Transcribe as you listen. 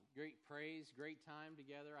great praise, great time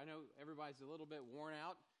together. I know everybody's a little bit worn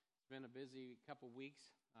out. It's been a busy couple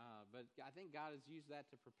weeks, but I think God has used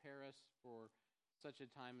that to prepare us for such a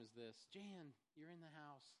time as this. Jan, you're in the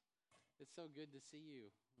house. It's so good to see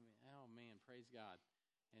you. Oh, man, praise God.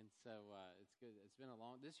 And so it's good. It's been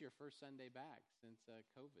this is your first Sunday back since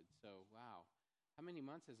COVID. So, wow. How many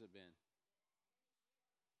months has it been?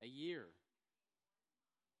 A year.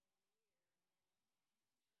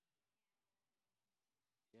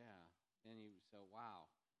 Yeah.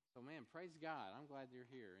 Wow. So, man, praise God. I'm glad you're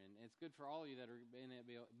here. And it's good for all of you that are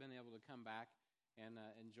been able to come back and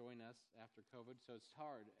join us after COVID. So it's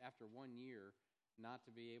hard after 1 year not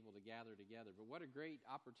to be able to gather together. But what a great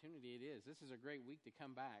opportunity it is. This is a great week to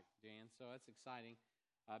come back, Jan. So that's exciting.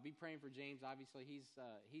 Be praying for James. Obviously, he's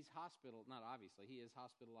not obviously. He is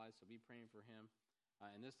hospitalized, so be praying for him.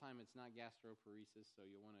 And this time it's not gastroparesis, so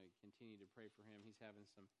you'll want to continue to pray for him. He's having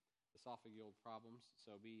some esophageal problems,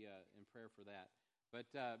 so be in prayer for that. But,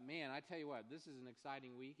 man, I tell you what, this is an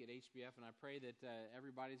exciting week at HBF, and I pray that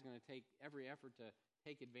everybody's going to take every effort to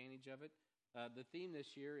take advantage of it. The theme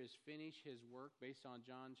this year is Finish His Work, based on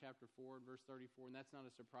John chapter 4 and verse 34, and that's not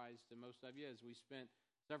a surprise to most of you, as we spent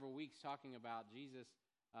several weeks talking about Jesus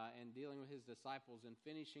and dealing with his disciples and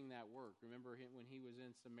finishing that work. Remember when he was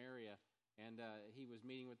in Samaria, and he was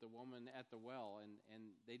meeting with the woman at the well,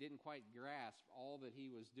 and they didn't quite grasp all that he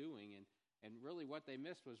was doing, and really what they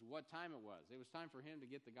missed was what time it was. It was time for him to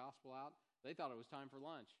get the gospel out. They thought it was time for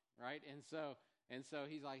lunch, right? And so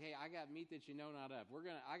he's like, hey, I got meat that you know not of.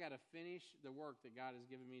 I got to finish the work that God has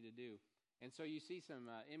given me to do. And so you see some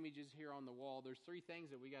images here on the wall. There's 3 things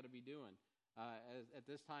that we got to be doing at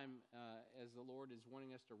this time as the Lord is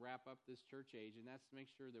wanting us to wrap up this church age, and that's to make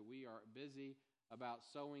sure that we are busy about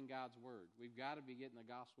sowing God's word. We've got to be getting the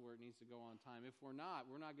gospel where it needs to go on time. If we're not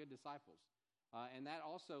good disciples. And that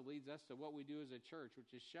also leads us to what we do as a church,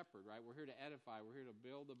 which is shepherd, right? We're here to edify. We're here to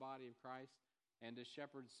build the body of Christ and to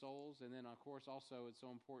shepherd souls. And then, of course, also it's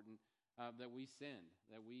so important that we send,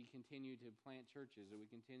 that we continue to plant churches, that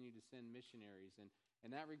we continue to send missionaries.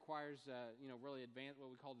 And that requires, really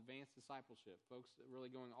what we call advanced discipleship, folks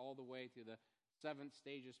really going all the way to the 7th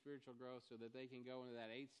stage of spiritual growth so that they can go into that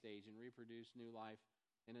 8th stage and reproduce new life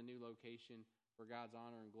in a new location for God's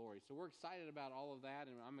honor and glory. So we're excited about all of that,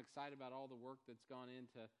 and I'm excited about all the work that's gone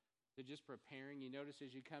into just preparing. You notice as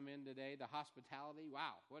you come in today, the hospitality.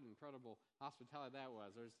 Wow, what incredible hospitality that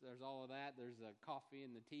was. There's all of that. There's the coffee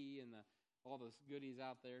and the tea and all those goodies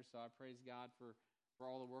out there. So I praise God for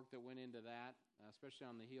all the work that went into that, especially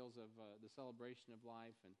on the heels of the celebration of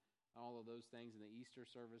life and all of those things in the Easter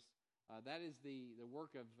service. That is the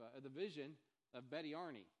work of the vision of Betty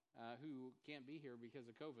Arney, who can't be here because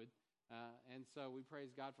of COVID. And so we praise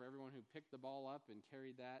God for everyone who picked the ball up and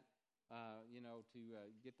carried that, to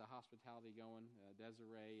get the hospitality going.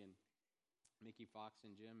 Desiree and Mickey Fox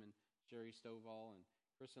and Jim and Sherry Stovall and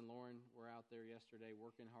Chris and Lauren were out there yesterday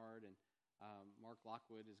working hard. And Mark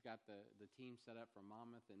Lockwood has got the team set up for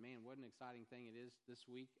Monmouth. And, man, what an exciting thing it is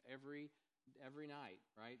this week, every night,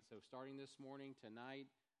 right? So starting this morning,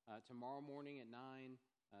 tonight, tomorrow morning at 9,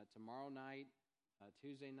 tomorrow night,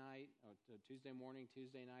 Tuesday morning,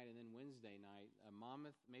 Tuesday night, and then Wednesday night,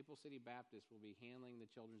 Monmouth Maple City Baptist will be handling the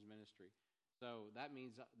children's ministry. So that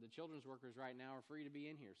means the children's workers right now are free to be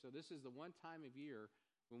in here. So this is the one time of year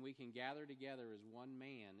when we can gather together as one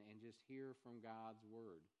man and just hear from God's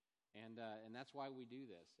word. And that's why we do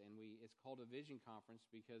this. And it's called a vision conference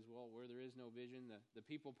because, well, where there is no vision, the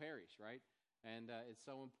people perish, right? And it's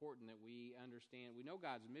so important that we understand. We know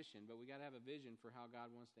God's mission, but we got to have a vision for how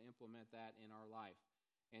God wants to implement that in our life.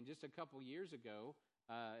 And just a couple years ago,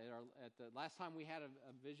 at the last time we had a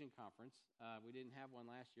vision conference, we didn't have one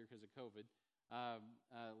last year because of COVID.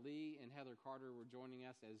 Lee and Heather Carter were joining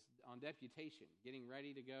us on deputation, getting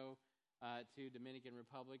ready to go to Dominican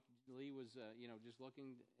Republic. Lee was, just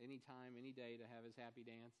looking anytime, any day to have his happy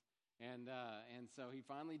dance, and so he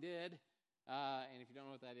finally did. And if you don't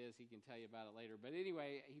know what that is, he can tell you about it later. But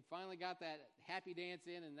anyway, he finally got that happy dance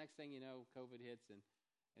in, and next thing you know, COVID hits,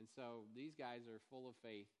 and so these guys are full of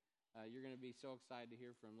faith. You're going to be so excited to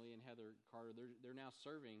hear from Lee and Heather Carter. They're now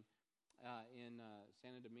serving in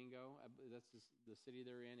Santo Domingo. That's the city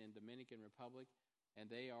they're in Dominican Republic, and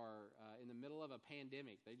they are in the middle of a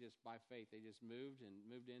pandemic. They just, by faith, they just moved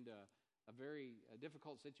into a very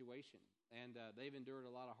difficult situation, and they've endured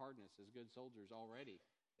a lot of hardness as good soldiers already.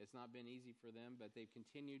 It's not been easy for them, but they've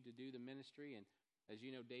continued to do the ministry. And as you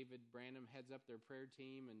know, David Branham heads up their prayer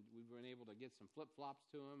team, and we've been able to get some flip-flops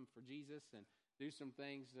to them for Jesus and do some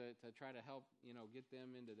things to try to help, get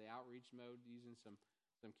them into the outreach mode using some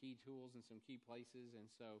key tools and some key places. And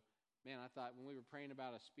so man, I thought when we were praying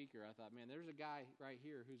about a speaker, I thought, man, there's a guy right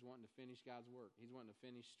here who's wanting to finish God's work. He's wanting to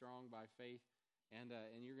finish strong by faith, and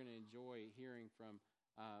you're going to enjoy hearing from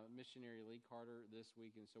Missionary Lee Carter this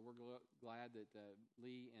week. And so we're glad that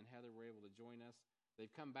Lee and Heather were able to join us.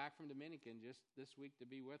 They've come back from Dominican just this week to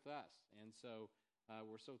be with us, and so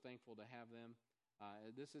we're so thankful to have them.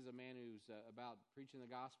 This is a man who's about preaching the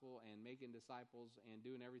gospel and making disciples and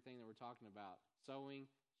doing everything that we're talking about, sowing,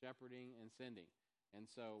 shepherding, and sending. And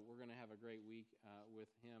so we're going to have a great week with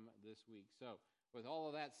him this week. So with all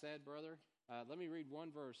of that said, brother, let me read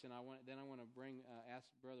one verse, and then I want to ask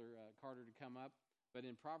Brother Carter to come up. But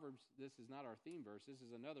in Proverbs, this is not our theme verse. This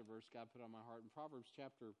is another verse God put on my heart. In Proverbs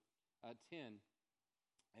chapter 10,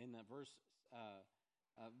 in verse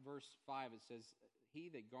 5, it says, "He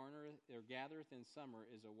that gathereth in summer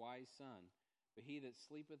is a wise son, but he that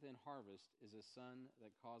sleepeth in harvest is a son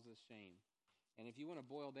that causeth shame." And if you want to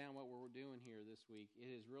boil down what we're doing here this week, it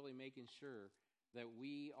is really making sure that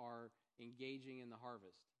we are engaging in the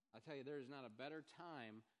harvest. I tell you, there is not a better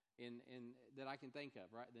time that I can think of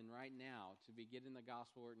than right now to be getting the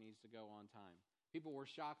gospel where it needs to go on time. People were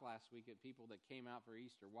shocked last week at people that came out for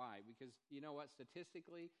Easter. Why? Because you know what?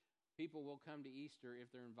 Statistically, people will come to Easter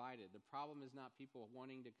if they're invited. The problem is not people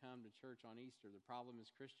wanting to come to church on Easter. The problem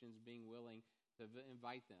is Christians being willing to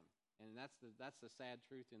invite them. And that's the sad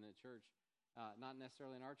truth in the church. Not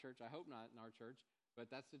necessarily in our church. I hope not in our church,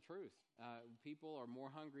 but that's the truth. People are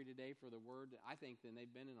more hungry today for the word, I think, than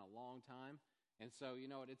they've been in a long time. And so, you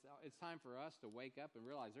know, it's time for us to wake up and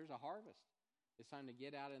realize there's a harvest. It's time to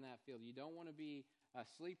get out in that field. You don't want to be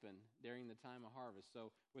sleeping during the time of harvest.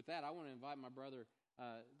 So with that, I want to invite my brother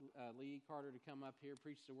Lee Carter to come up here,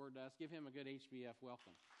 preach the word to us. Give him a good HBF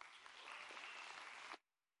welcome.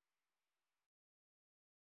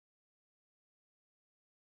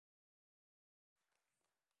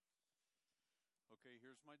 Okay,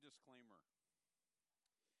 here's my disclaimer.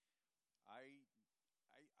 I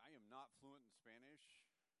am not fluent in Spanish,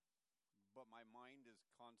 but my mind is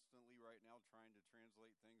constantly right now trying to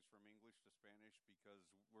translate things from English to Spanish because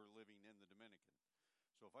we're living in the Dominican.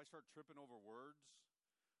 So if I start tripping over words,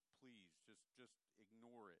 please just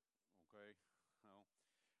ignore it, okay? Well,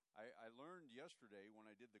 I learned yesterday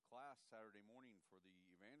when I did the class Saturday morning for the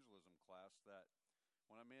evangelism class that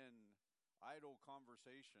when I'm in idle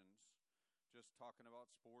conversations, just talking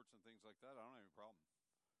about sports and things like that, I don't have any problem.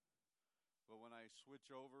 But when I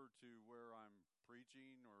switch over to where I'm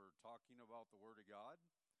preaching or talking about the Word of God,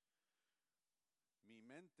 mi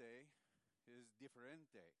mente is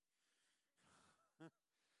diferente.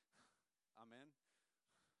 Amen.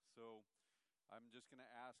 So I'm just going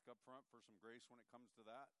to ask up front for some grace when it comes to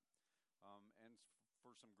that, and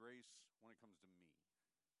for some grace when it comes to me.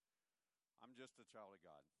 I'm just a child of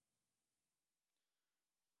God.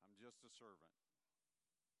 I'm just a servant.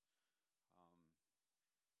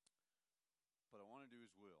 But I want to do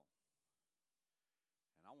His will.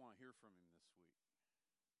 And I want to hear from Him this week,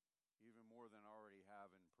 even more than I already have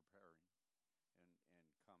in preparing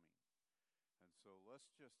and coming. And so let's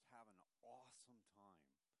just have an awesome time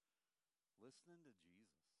listening to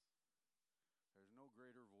Jesus. There's no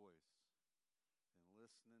greater voice than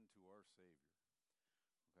listening to our Savior.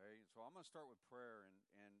 Okay, so I'm going to start with prayer,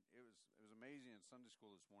 and it was amazing in Sunday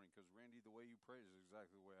school this morning because, Randy, the way you pray is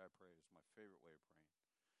exactly the way I pray. It's my favorite way of praying.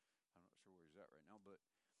 I'm not sure where he's at right now, but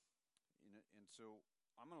and so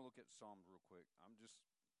I'm going to look at Psalms real quick. I'm just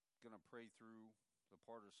going to pray through the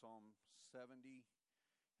part of Psalm 70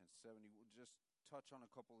 and 70. We'll just touch on a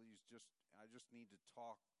couple of these. I just need to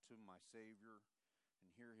talk to my Savior and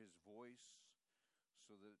hear His voice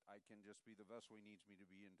so that I can just be the vessel He needs me to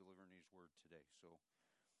be in delivering His word today. So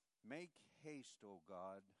make haste, O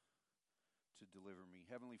God, to deliver me.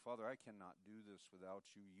 Heavenly Father, I cannot do this without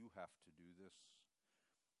you. You have to do this.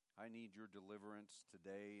 I need your deliverance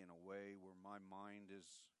today in a way where my mind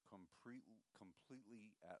is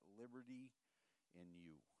completely at liberty in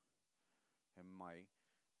you. And my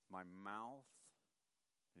mouth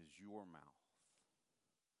is your mouth.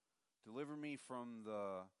 Deliver me from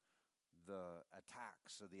the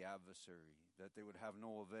attacks of the adversary, that they would have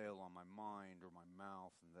no avail on my mind or my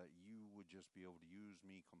mouth, and that you would just be able to use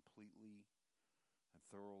me completely and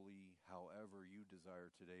thoroughly however you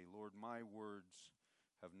desire today. Lord, my words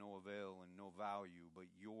have no avail and no value, but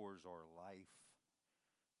yours are life.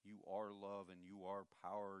 You are love and you are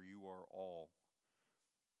power. You are all.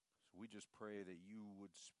 So we just pray that you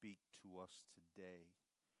would speak to us today.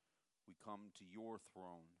 We come to your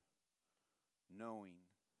throne knowing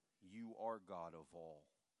you are God of all.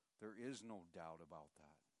 There is no doubt about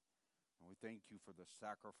that. And we thank you for the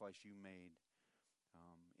sacrifice you made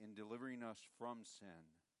in delivering us from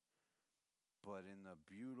sin but in the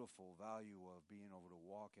beautiful value of being able to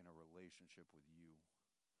walk in a relationship with you.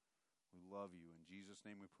 We love you. In Jesus'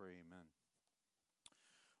 name we pray, amen.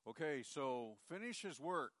 Okay, so finish his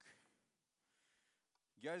work.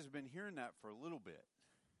 You guys have been hearing that for a little bit,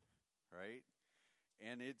 right?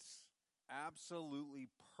 And it's absolutely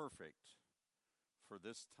perfect for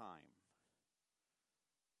this time.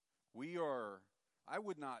 I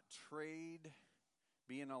would not trade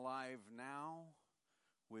being alive now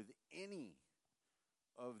with any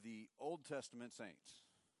of the Old Testament saints.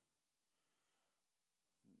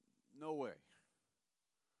 No way.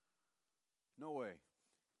 No way.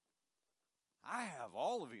 I have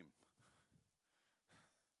all of him.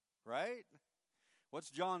 Right? What's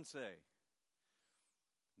John say?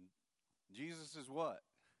 Jesus is what?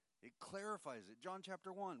 It clarifies it. John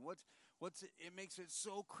chapter 1. What's it makes it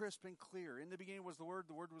so crisp and clear. In the beginning was the Word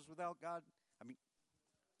was without God. I mean,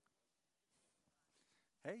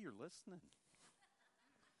 hey, you're listening.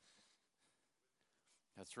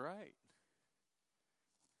 That's right.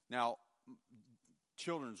 Now,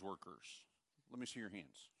 children's workers, let me see your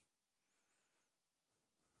hands.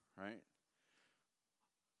 Right?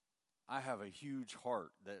 I have a huge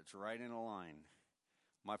heart that's right in a line.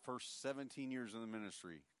 My first 17 years in the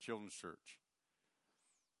ministry, children's church.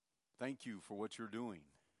 Thank you for what you're doing,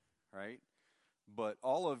 right? But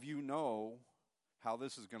all of you know how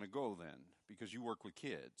this is going to go then, because you work with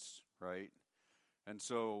kids, right? And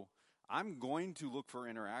so I'm going to look for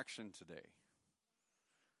interaction today,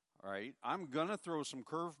 all right? I'm going to throw some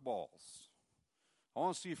curveballs. I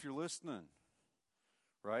want to see if you're listening,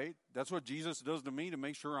 right? That's what Jesus does to me to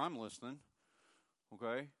make sure I'm listening,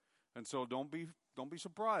 okay? And so don't be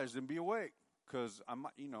surprised and be awake, because I've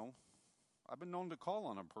been known to call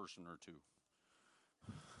on a person or two.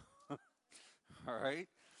 All right?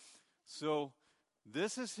 So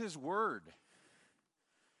this is his word.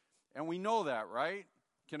 And we know that, right?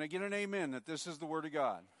 Can I get an amen that this is the word of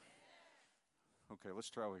God? Okay, let's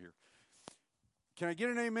try over here. Can I get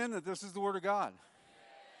an amen that this is the word of God?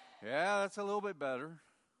 Yeah, that's a little bit better.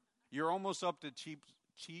 You're almost up to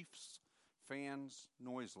Chiefs fans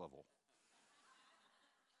noise level.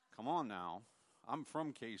 Come on now. I'm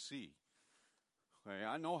from KC. Okay,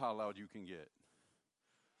 I know how loud you can get.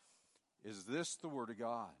 Is this the word of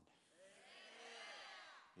God?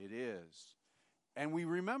 It is. And we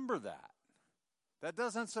remember that. That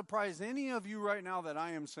doesn't surprise any of you right now that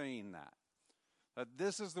I am saying that. That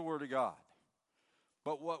this is the word of God.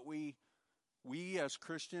 But what we as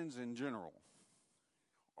Christians in general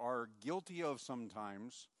are guilty of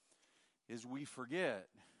sometimes is we forget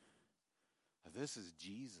that this is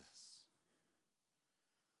Jesus.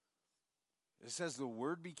 It says the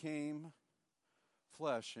Word became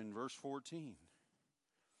flesh in verse 14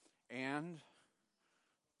 and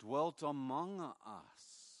dwelt among us.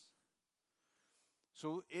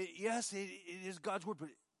 So, it is God's Word, but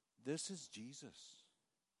this is Jesus.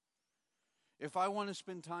 If I want to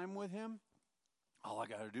spend time with Him, all I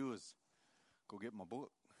got to do is go get my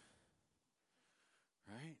book.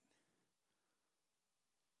 Right?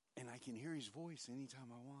 And I can hear His voice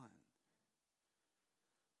anytime I want.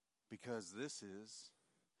 Because this is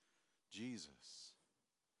Jesus.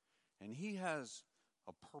 And He has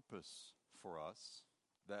a purpose for us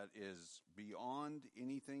that is beyond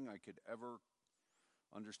anything I could ever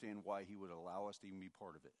understand why He would allow us to even be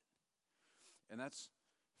part of it. And that's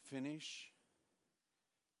finish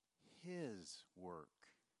His work.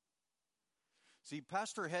 See,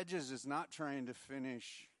 Pastor Hedges is not trying to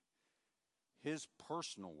finish his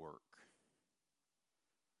personal work.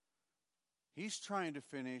 He's trying to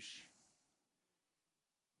finish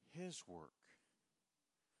His work.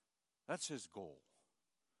 That's his goal.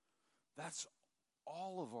 That's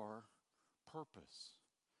all of our purpose.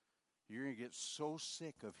 You're going to get so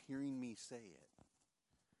sick of hearing me say it.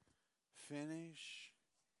 Finish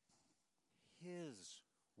His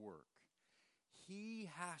work. He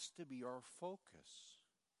has to be our focus.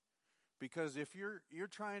 Because if you're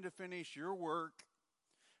trying to finish your work,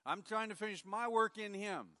 I'm trying to finish my work in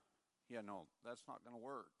Him. Yeah, no, that's not going to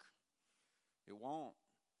work. It won't.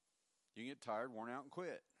 You get tired, worn out, and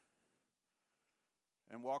quit.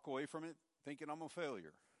 And walk away from it thinking I'm a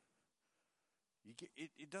failure.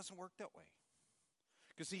 It doesn't work that way.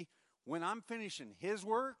 Because see, when I'm finishing His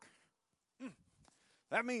work,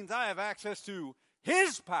 that means I have access to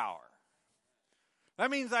His power.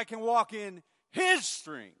 That means I can walk in His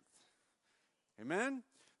strength. Amen?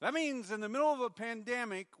 That means in the middle of a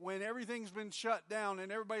pandemic, when everything's been shut down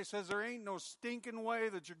and everybody says there ain't no stinking way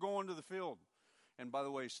that you're going to the field. And by the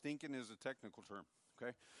way, stinking is a technical term,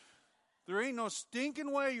 okay? There ain't no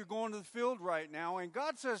stinking way you're going to the field right now. And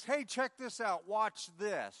God says, hey, check this out. Watch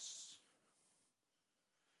this.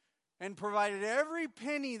 and provided every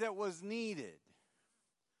penny that was needed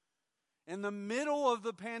in the middle of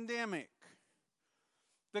the pandemic.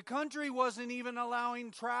 The country wasn't even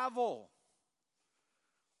allowing travel.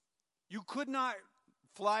 You could not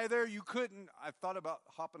fly there. You couldn't. I thought about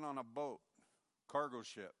hopping on a boat, cargo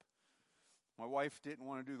ship. My wife didn't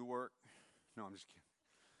want to do the work. No, I'm just kidding.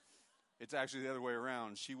 It's actually the other way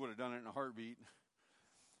around. She would have done it in a heartbeat.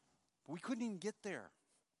 But we couldn't even get there.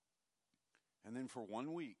 And then for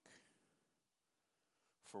 1 week,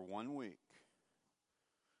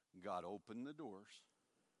 God opened the doors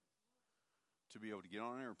to be able to get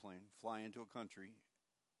on an airplane, fly into a country,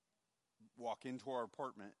 walk into our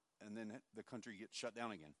apartment, and then the country gets shut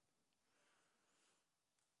down again.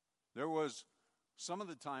 There was some of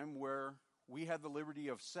the time where we had the liberty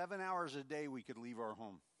of 7 hours a day we could leave our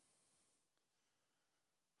home.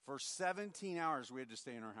 For 17 hours we had to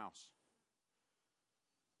stay in our house.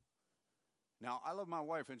 Now, I love my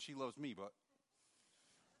wife and she loves me, but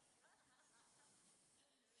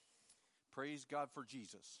praise God for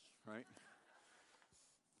Jesus, right?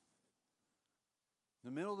 In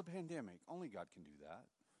the middle of the pandemic, only God can do that.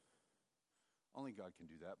 Only God can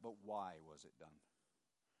do that. But why was it done?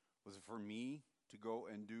 Was it for me to go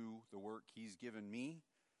and do the work He's given me?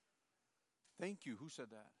 Thank you. Who said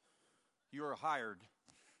that? You are hired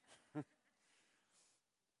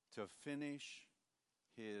to finish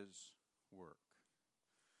His work.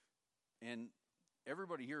 And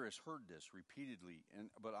everybody here has heard this repeatedly,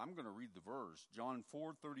 but I'm going to read the verse. John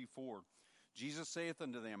 4:34. Jesus saith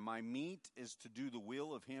unto them, My meat is to do the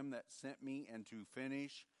will of Him that sent me and to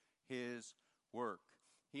finish His work.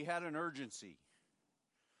 He had an urgency.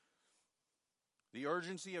 The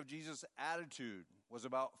urgency of Jesus' attitude was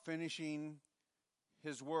about finishing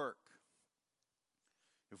His work.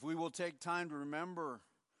 If we will take time to remember,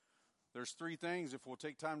 there's three things. If we'll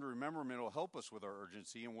take time to remember them, it'll help us with our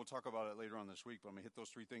urgency, and we'll talk about it later on this week, but I'm going to hit those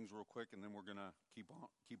three things real quick, and then we're going to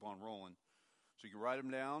keep on rolling. So you can write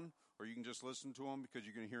them down, or you can just listen to them because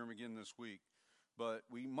you're going to hear them again this week. But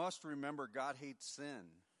we must remember God hates sin.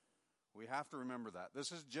 We have to remember that.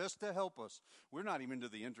 This is just to help us. We're not even to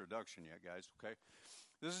the introduction yet, guys, okay?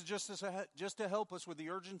 This is just to help us with the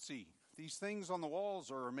urgency. These things on the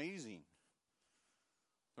walls are amazing.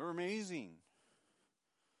 They're amazing,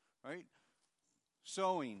 right?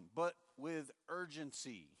 Sowing, but with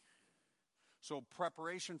urgency. So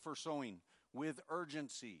preparation for sowing with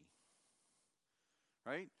urgency,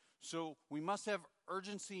 right? So we must have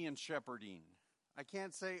urgency in shepherding. I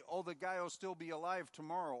can't say, oh, the guy will still be alive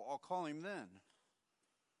tomorrow. I'll call him then.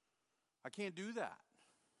 I can't do that.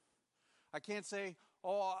 I can't say,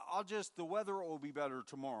 oh, the weather will be better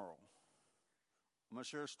tomorrow. I'm going to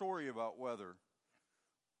share a story about weather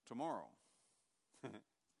tomorrow.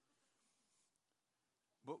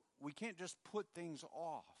 But we can't just put things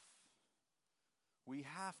off. We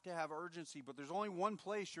have to have urgency, but there's only one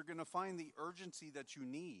place you're going to find the urgency that you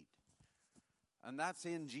need, and that's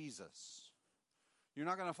in Jesus. You're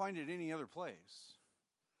not going to find it any other place,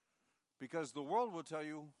 because the world will tell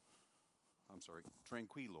you,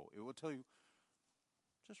 tranquilo. It will tell you,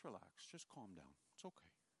 just relax, just calm down. It's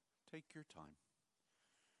okay. Take your time,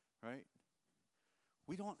 right?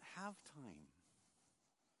 We don't have time.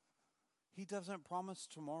 He doesn't promise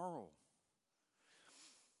tomorrow.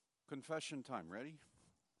 Confession time. Ready?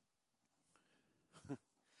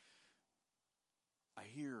 I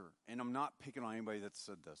hear, and I'm not picking on anybody that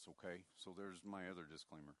said this, okay? So there's my other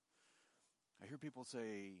disclaimer. I hear people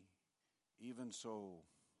say, even so,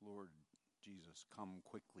 Lord Jesus, come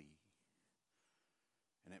quickly.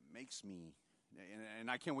 And it makes me, and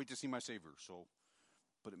I can't wait to see my Savior,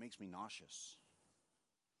 but it makes me nauseous.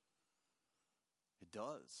 It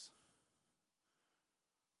does.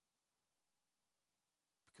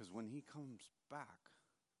 Because when He comes back,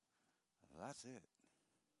 that's it.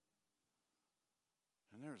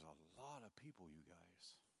 And there's a lot of people, you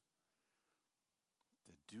guys,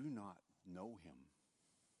 that do not know Him.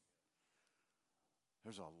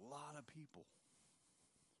 There's a lot of people.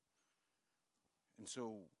 And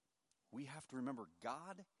so we have to remember,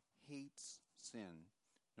 God hates sin.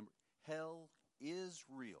 Hell is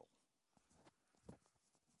real.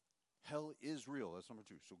 Hell is real. That's number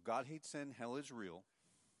two. So God hates sin. Hell is real.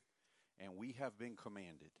 And we have been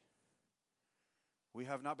commanded. We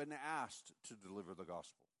have not been asked to deliver the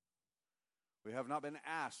gospel. We have not been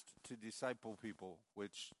asked to disciple people,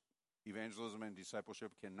 which evangelism and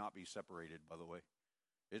discipleship cannot be separated, by the way.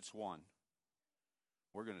 It's one.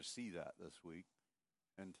 We're going to see that this week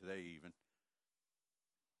and today even.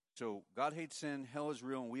 So God hates sin, hell is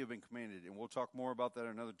real, and we have been commanded. And we'll talk more about that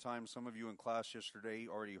another time. Some of you in class yesterday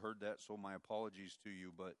already heard that, so my apologies to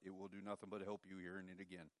you, but it will do nothing but help you hearing it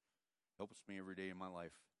again. Helps me every day in my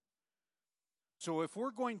life. So if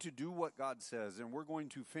we're going to do what God says and we're going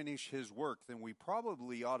to finish his work, then we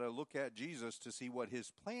probably ought to look at Jesus to see what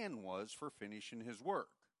his plan was for finishing his work.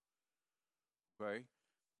 Okay?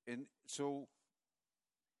 And so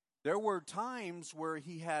there were times where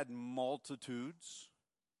he had multitudes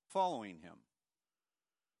following him.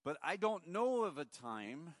 But I don't know of a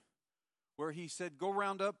time where he said, go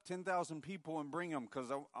round up 10,000 people and bring them because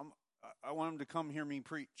I want them to come hear me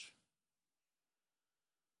preach.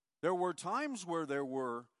 There were times where there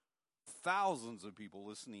were thousands of people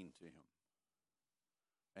listening to him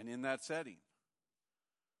and in that setting.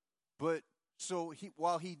 But so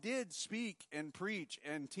while he did speak and preach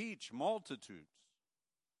and teach multitudes,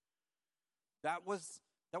 that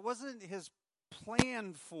wasn't his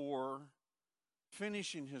plan for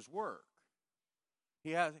finishing his work.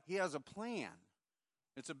 He has a plan.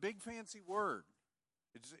 It's a big fancy word.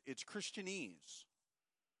 It's Christianese.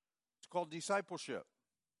 It's called discipleship.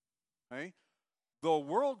 Okay? The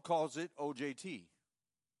world calls it OJT,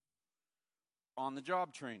 on the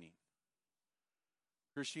job training.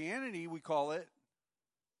 Christianity, we call it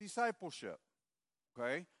discipleship.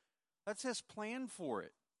 Okay? That's his plan for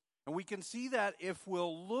it. And we can see that if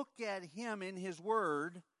we'll look at him in his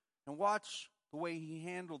word and watch the way he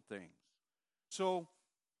handled things. So,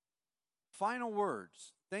 final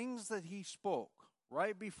words, things that he spoke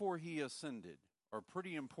right before he ascended are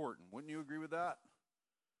pretty important. Wouldn't you agree with that?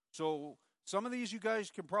 So, some of these you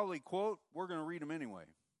guys can probably quote. We're going to read them anyway.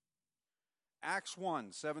 Acts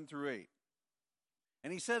 1, 7 through 8.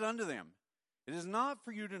 And he said unto them, it is not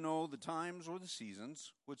for you to know the times or the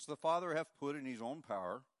seasons, which the Father hath put in his own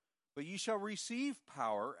power, but ye shall receive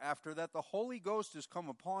power after that the Holy Ghost is come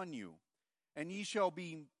upon you, and ye shall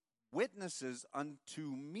be witnesses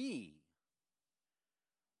unto me.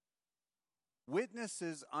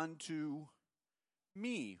 Witnesses unto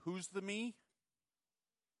me. Who's the me?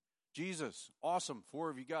 Jesus. Awesome.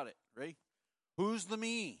 4 of you got it, right? Who's the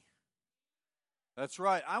me? That's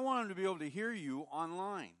right. I want him to be able to hear you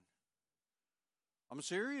online. I'm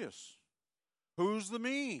serious. Who's the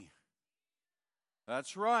me?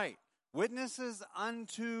 That's right. Witnesses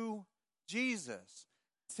unto Jesus.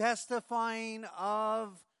 Testifying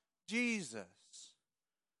of Jesus.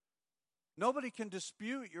 Nobody can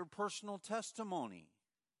dispute your personal testimony.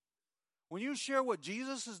 When you share what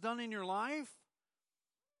Jesus has done in your life,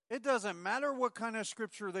 it doesn't matter what kind of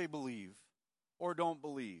scripture they believe or don't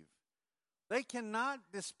believe. They cannot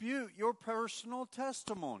dispute your personal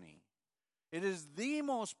testimony. It is the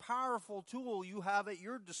most powerful tool you have at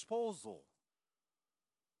your disposal.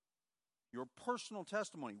 Your personal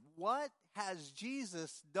testimony. What has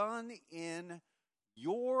Jesus done in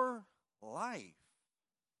your life?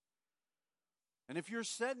 And if you're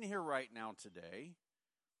sitting here right now today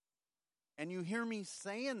and you hear me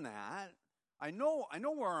saying that, I know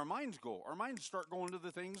where our minds go. Our minds start going to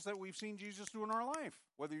the things that we've seen Jesus do in our life,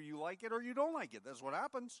 whether you like it or you don't like it. That's what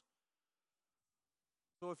happens.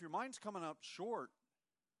 So if your mind's coming up short,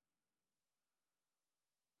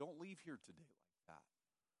 don't leave here today like that.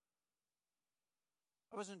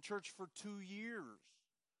 I was in church for 2 years,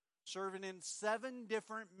 serving in 7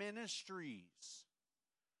 different ministries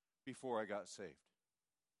before I got saved.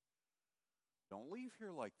 Don't leave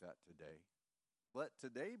here like that today. Let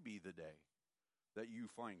today be the day that you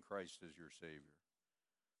find Christ as your Savior.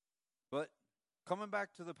 But coming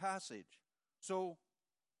back to the passage, so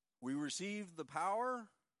we received the power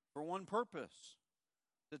for one purpose,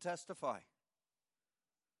 to testify.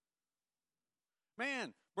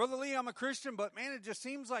 Man, Brother Lee, I'm a Christian, but man, it just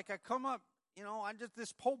seems like I come up, I'm just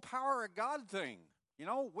this whole power of God thing.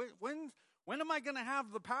 When am I going to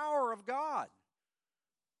have the power of God?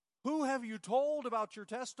 Who have you told about your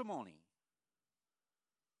testimony?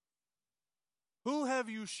 Who have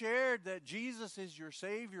you shared that Jesus is your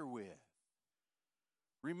Savior with?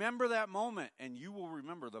 Remember that moment, and you will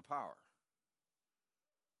remember the power.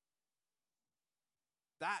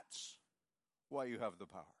 That's why you have the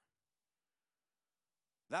power.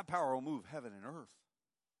 That power will move heaven and earth.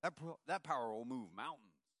 That power will move mountains.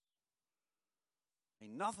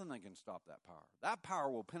 Ain't nothing that can stop that power. That power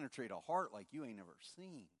will penetrate a heart like you ain't never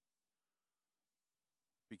seen.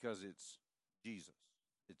 Because it's Jesus.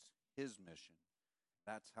 It's his mission.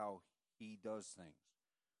 That's how he does things.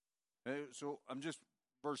 So I'm just,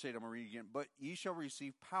 verse 8, I'm going to read again. But ye shall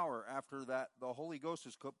receive power after that the Holy Ghost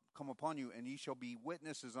has come upon you, and ye shall be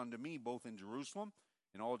witnesses unto me, both in Jerusalem,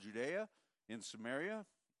 in all Judea, in Samaria,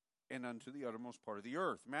 and unto the uttermost part of the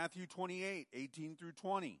earth. Matthew 28, 18 through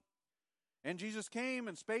 20. And Jesus came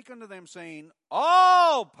and spake unto them, saying,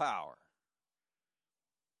 all power.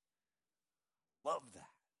 Love that.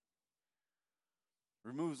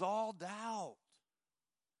 removes all doubt.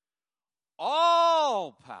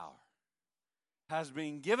 All power has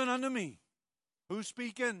been given unto me. Who's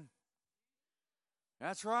speaking?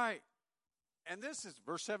 That's right. And this is,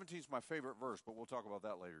 verse 17 is my favorite verse, but we'll talk about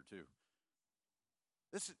that later too.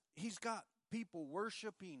 He's got people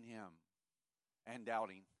worshiping him and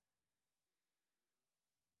doubting.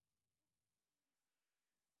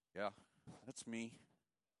 Yeah, that's me.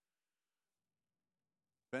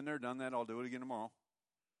 Been there, done that. I'll do it again tomorrow.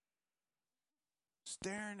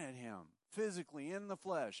 Staring at him physically in the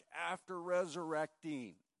flesh after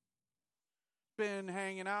resurrecting. Been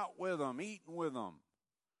hanging out with them, eating with them,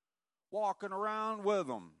 walking around with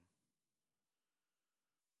them.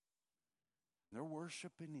 They're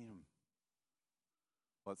worshiping him.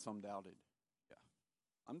 But some doubted. Yeah.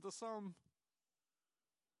 Unto some.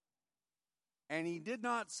 And he did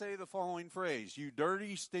not say the following phrase, you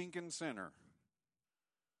dirty, stinking sinner.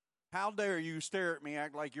 How dare you stare at me,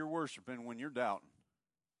 act like you're worshiping when you're doubting?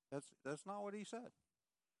 That's not what he said.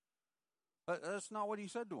 That's not what he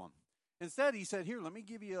said to him. Instead, he said, here, let me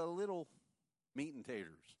give you a little meat and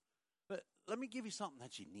taters. But let me give you something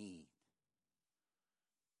that you need.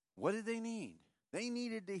 What did they need? They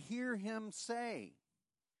needed to hear him say,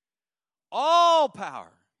 all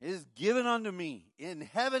power is given unto me in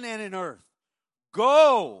heaven and in earth.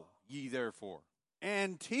 Go ye therefore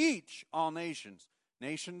and teach all nations.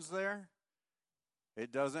 Nations there,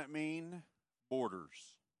 it doesn't mean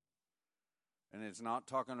borders. And it's not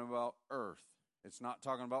talking about earth. It's not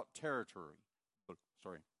talking about territory.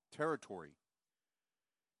 Territory.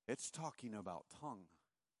 It's talking about tongue,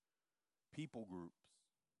 people groups.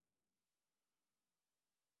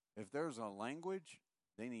 If there's a language,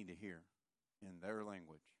 they need to hear in their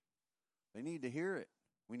language. They need to hear it.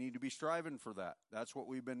 We need to be striving for that. That's what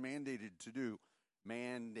we've been mandated to do.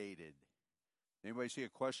 Mandated. Anybody see a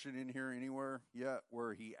question in here anywhere yet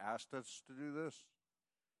where he asked us to do this?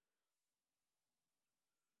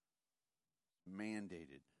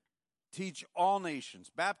 Mandated. Teach all nations,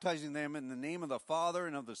 baptizing them in the name of the Father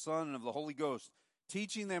and of the Son and of the Holy Ghost,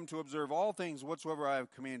 teaching them to observe all things whatsoever I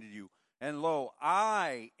have commanded you. And lo,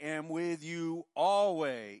 I am with you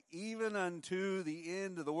always, even unto the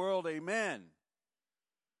end of the world. Amen.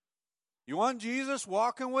 You want Jesus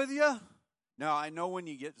walking with you? Now, I know when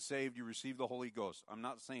you get saved, you receive the Holy Ghost. I'm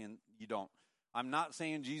not saying you don't. I'm not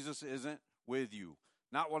saying Jesus isn't with you.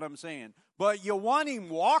 Not what I'm saying. But you want him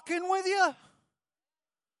walking with you?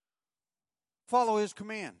 Follow his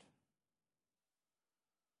command.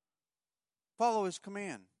 Follow his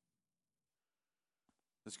command.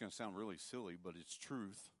 This is going to sound really silly, but it's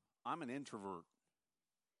truth. I'm an introvert.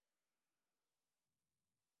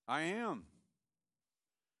 I am.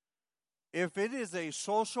 If it is a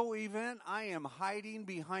social event, I am hiding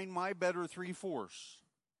behind my better 3/4.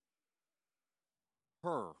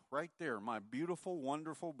 Her, right there, my beautiful,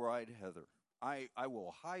 wonderful bride, Heather. I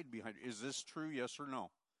will hide behind. Is this true, yes or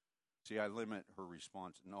no? See, I limit her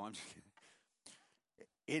response. No, I'm just kidding.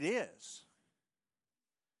 It is.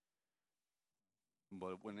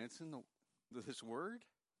 But when it's in this word,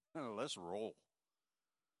 let's roll.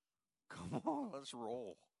 Come on, let's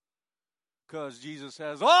roll. Because Jesus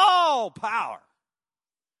has all power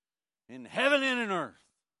in heaven and in earth.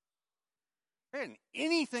 And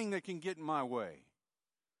anything that can get in my way.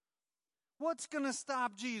 What's going to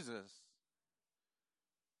stop Jesus?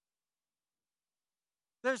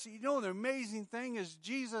 The amazing thing is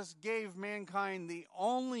Jesus gave mankind the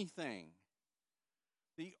only thing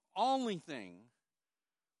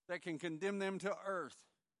that can condemn them to earth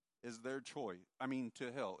is their choice.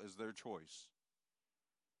 To hell is their choice.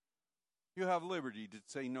 You have liberty to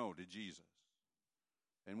say no to Jesus.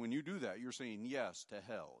 And when you do that, you're saying yes to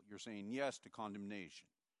hell. You're saying yes to condemnation.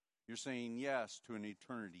 You're saying yes to an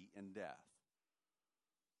eternity in death.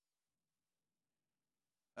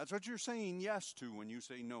 That's what you're saying yes to when you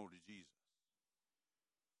say no to Jesus.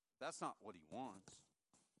 That's not what he wants.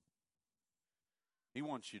 He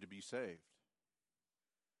wants you to be saved.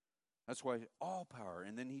 That's why all power.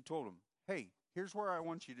 And then he told him, hey, here's where I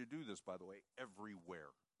want you to do this, by the way, everywhere.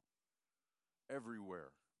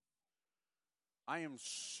 Everywhere. I am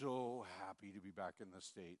so happy to be back in the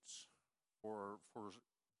States for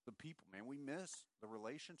the people, man. We miss the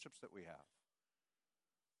relationships that we have.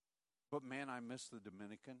 But, man, I miss the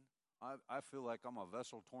Dominican. I feel like I'm a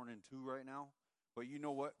vessel torn in two right now. But you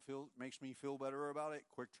know what makes me feel better about it?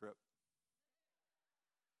 Quick Trip.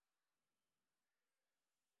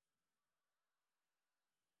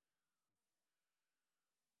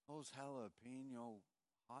 Those jalapeno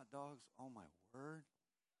hot dogs, oh my word.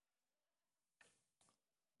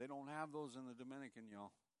 They don't have those in the Dominican, y'all.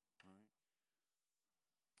 All right.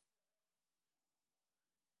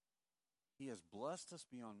 He has blessed us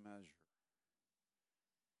beyond measure.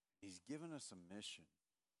 He's given us a mission.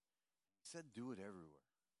 He said do it everywhere,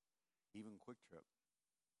 even Quick Trip.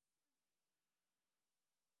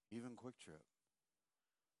 Even Quick Trip.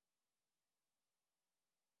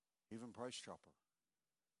 Even Price Chopper.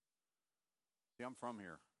 See, I'm from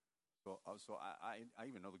here, so I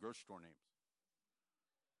even know the grocery store names.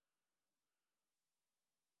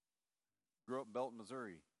 Grew up in Belton,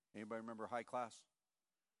 Missouri. Anybody remember High Class?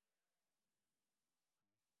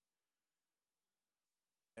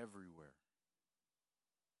 Everywhere.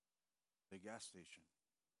 The gas station.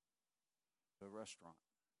 The restaurant.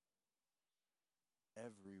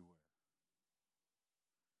 Everywhere.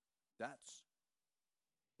 That's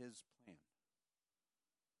his plan.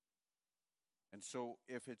 And so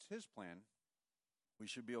if it's his plan, we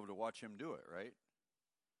should be able to watch him do it, right?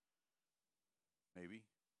 Maybe.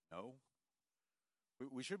 No.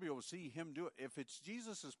 We should be able to see him do it. If it's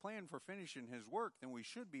Jesus' plan for finishing his work, then we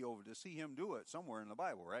should be able to see him do it somewhere in the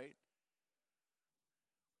Bible, right?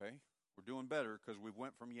 Okay? We're doing better because we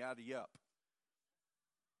went from yeah to yep.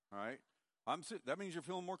 All right? That means you're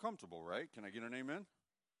feeling more comfortable, right? Can I get an amen?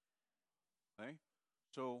 Okay?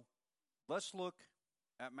 So let's look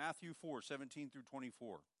at Matthew 4:17 through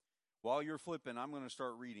 24. While you're flipping, I'm going to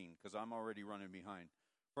start reading because I'm already running behind.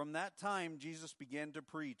 From that time, Jesus began to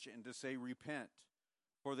preach and to say, repent,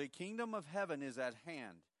 for the kingdom of heaven is at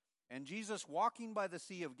hand. And Jesus, walking by the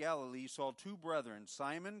Sea of Galilee, saw two brethren,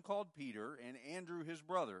 Simon called Peter, and Andrew his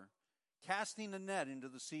brother, casting a net into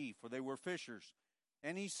the sea, for they were fishers.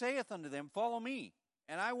 And he saith unto them, follow me,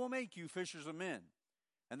 and I will make you fishers of men.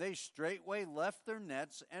 And they straightway left their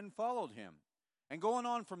nets and followed him. And going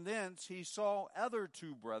on from thence, he saw other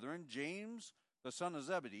two brethren, James the son of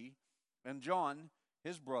Zebedee, and John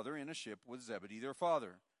his brother, in a ship with Zebedee their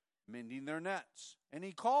father, mending their nets. And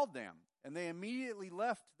he called them, and they immediately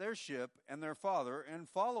left their ship and their father and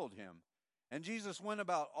followed him. And Jesus went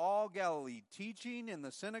about all Galilee, teaching in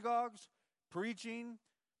the synagogues, preaching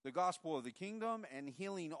the gospel of the kingdom, and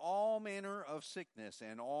healing all manner of sickness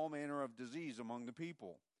and all manner of disease among the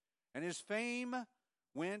people. And his fame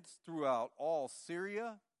went throughout all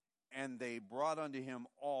Syria, and they brought unto him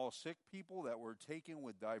all sick people that were taken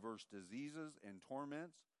with diverse diseases and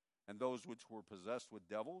torments, and those which were possessed with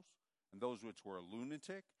devils, and those which were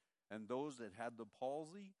lunatic, and those that had the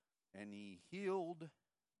palsy, and he healed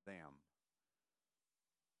them.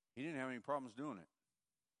 He didn't have any problems doing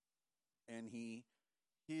it. And he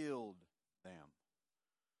healed them.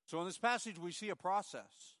 So in this passage, we see a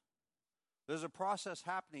process. There's a process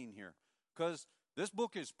happening here. Because this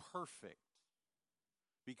book is perfect.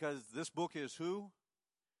 Because this book is who?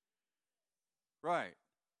 Right.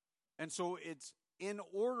 And so it's in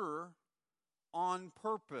order on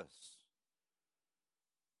purpose.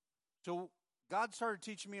 So God started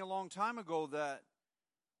teaching me a long time ago that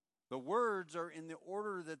the words are in the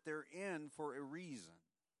order that they're in for a reason.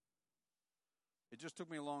 It just took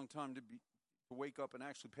me a long time to wake up and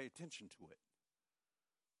actually pay attention to it.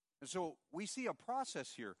 And so we see a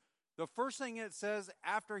process here. The first thing it says,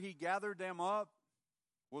 after he gathered them up,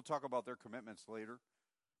 we'll talk about their commitments later,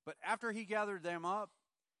 but after he gathered them up,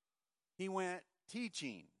 he went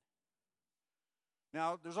teaching.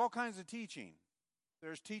 Now, there's all kinds of teaching.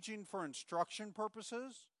 There's teaching for instruction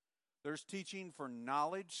purposes. There's teaching for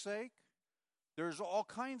knowledge sake. There's all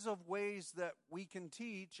kinds of ways that we can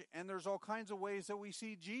teach, and there's all kinds of ways that we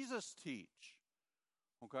see Jesus teach.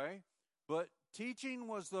 Okay? But teaching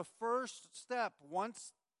was the first step.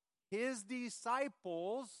 Once his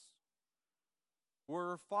disciples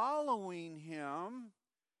were following him,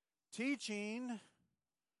 teaching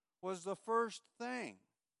was the first thing.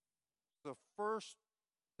 The first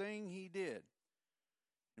thing he did.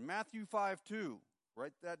 In Matthew 5:2,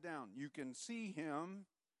 write that down. You can see him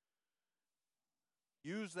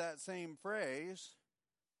use that same phrase,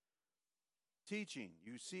 teaching.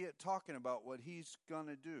 You see it talking about what he's going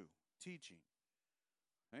to do, teaching.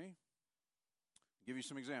 Okay? I'll give you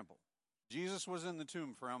some example. Jesus was in the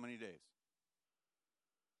tomb for how many days?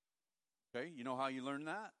 Okay, you know how you learn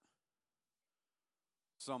that?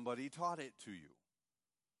 Somebody taught it to you.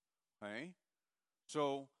 Okay?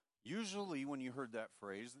 So, usually when you heard that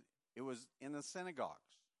phrase, it was in the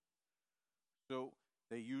synagogues. So,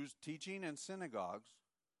 they used teaching and synagogues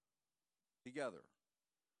together.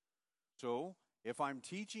 So, if I'm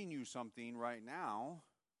teaching you something right now,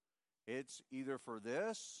 it's either for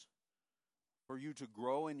this, for you to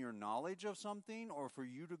grow in your knowledge of something, or for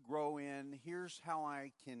you to grow in, here's how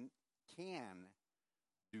I can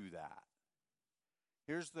do that.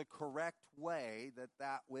 Here's the correct way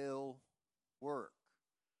that will work.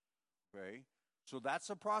 Okay? So that's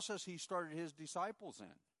the process he started his disciples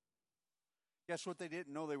in. Guess what they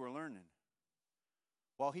didn't know they were learning?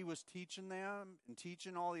 While he was teaching them and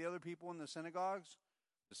teaching all the other people in the synagogues,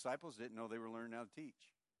 disciples didn't know they were learning how to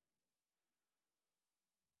teach.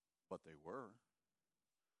 But they were.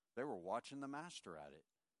 They were watching the master at it.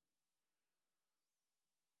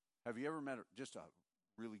 Have you ever met just a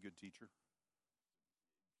really good teacher?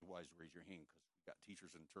 You're wise to raise your hand because we got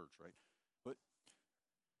teachers in church, right? But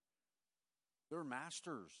they're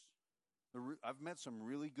masters. I've met some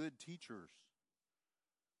really good teachers.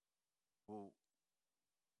 Well,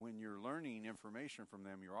 when you're learning information from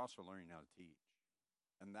them, you're also learning how to teach.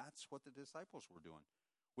 And that's what the disciples were doing,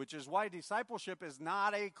 which is why discipleship is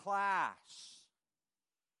not a class.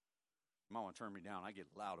 You might want to turn me down. I get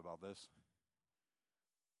loud about this.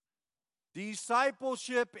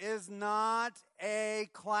 Discipleship is not a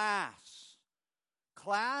class.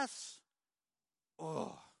 Class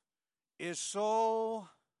is so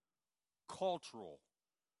cultural.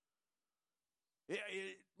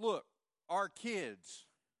 Look, our kids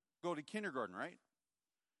go to kindergarten, right?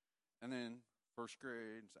 And then first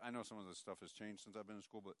grade. I know some of this stuff has changed since I've been in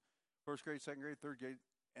school, but first grade, second grade, third grade,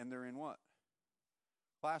 and they're in what?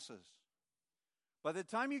 Classes. By the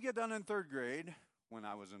time you get done in third grade, when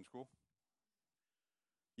I was in school,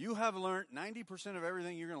 you have learned 90% of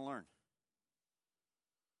everything you're going to learn.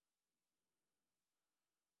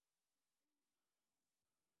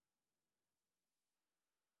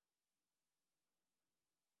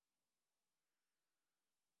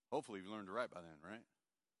 Hopefully you've learned to write by then, right?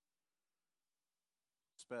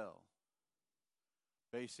 Spell.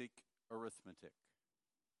 Basic arithmetic.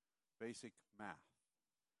 Basic math.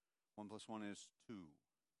 1 plus 1 is 2.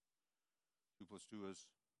 2 plus 2 is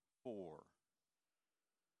 4.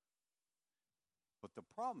 But the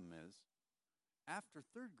problem is, after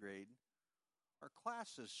third grade, our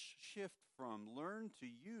classes shift from learn to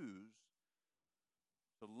use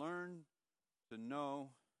to learn to know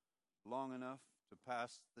long enough to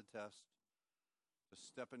pass the test, to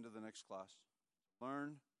step into the next class.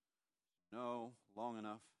 Learn, know long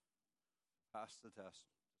enough, pass the test,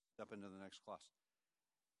 step into the next class.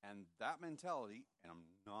 And that mentality, and I'm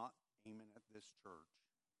not aiming at this church,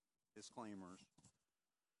 disclaimers,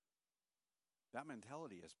 that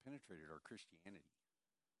mentality has penetrated our Christianity.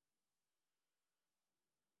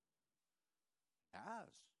 It has.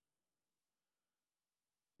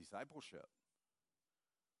 Discipleship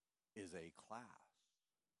is a class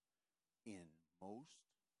in most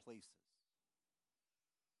places.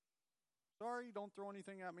 Sorry, don't throw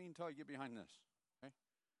anything at me until I get behind this. Okay?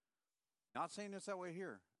 Not saying it's that way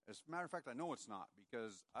here. As a matter of fact, I know it's not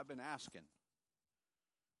because I've been asking.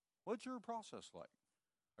 What's your process like?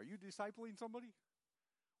 Are you discipling somebody?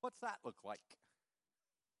 What's that look like?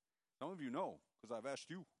 Some of you know because I've asked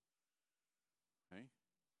you. Okay?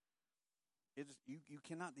 You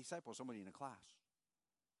cannot disciple somebody in a class.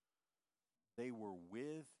 They were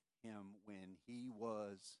with him when he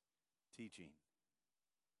was teaching.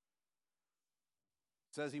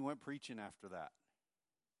 It says he went preaching after that.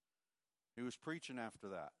 He was preaching after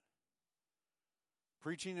that.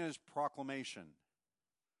 Preaching is proclamation,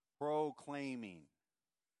 proclaiming,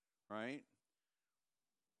 right?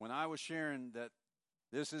 When I was sharing that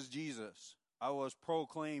this is Jesus, I was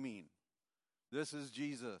proclaiming this is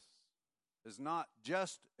Jesus. It's not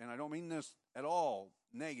just, and I don't mean this at all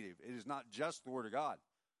negative, it is not just the Word of God.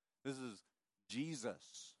 This is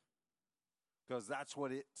Jesus. Because that's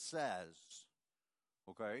what it says.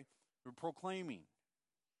 Okay? We're proclaiming.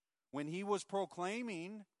 When he was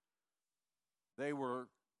proclaiming, they were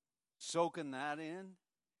soaking that in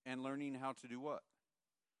and learning how to do what?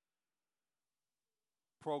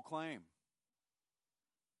 Proclaim.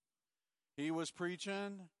 He was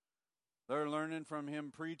preaching. They're learning from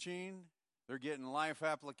him preaching. They're getting life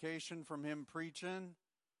application from him preaching.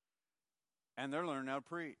 And they're learning how to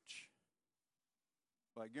preach.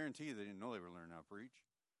 But I guarantee you they didn't know they were learning how to preach.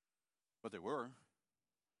 But they were.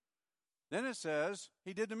 Then it says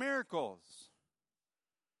he did the miracles.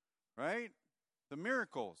 Right? The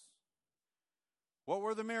miracles. What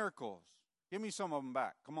were the miracles? Give me some of them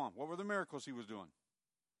back. Come on. What were the miracles he was doing?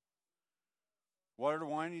 Water to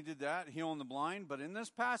wine, he did that. Healing the blind. But in this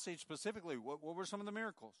passage specifically, what were some of the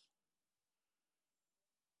miracles?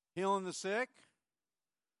 Healing the sick.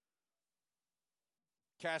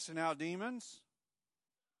 Casting out demons.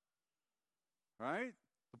 Right?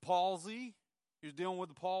 The palsy. He was dealing with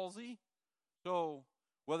the palsy. So,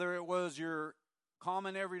 whether it was your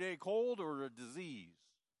common everyday cold or a disease,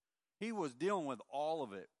 he was dealing with all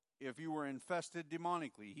of it. If you were infested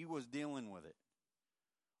demonically, he was dealing with it.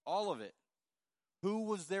 All of it. Who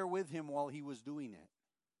was there with him while he was doing it?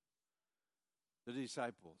 The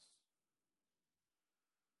disciples.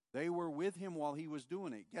 They were with him while he was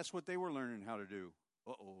doing it. Guess what they were learning how to do?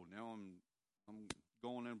 Now I'm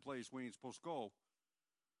going in a place we ain't supposed to go.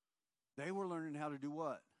 They were learning how to do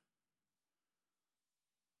what?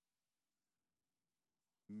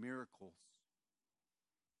 Miracles.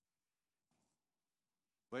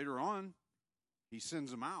 Later on, he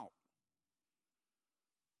sends them out.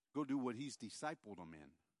 Go do what he's discipled them in.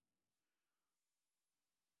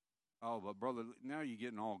 Oh, but brother, now you're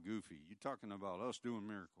getting all goofy. You're talking about us doing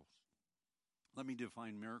miracles. Let me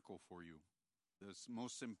define miracle for you. The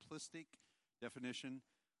most simplistic definition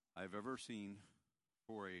I've ever seen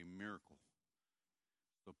for a miracle.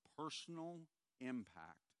 The personal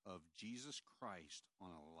impact of Jesus Christ on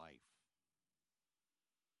a life.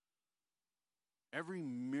 Every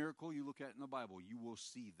miracle you look at in the Bible, you will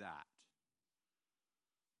see that.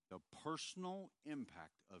 The personal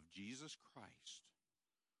impact of Jesus Christ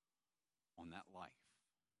on that life.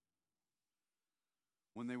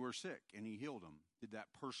 When they were sick and he healed them, did that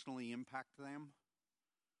personally impact them?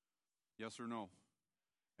 Yes or no?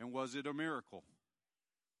 And was it a miracle?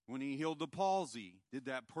 When he healed the palsy, did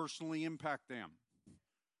that personally impact them?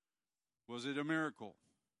 Was it a miracle?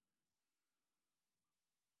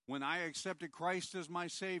 When I accepted Christ as my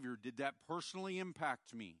Savior, did that personally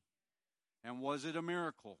impact me? And was it a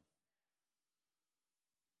miracle?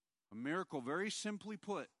 A miracle, very simply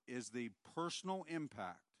put, is the personal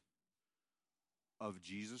impact of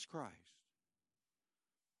Jesus Christ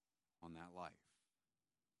on that life.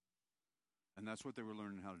 And that's what they were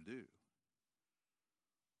learning how to do.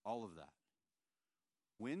 All of that.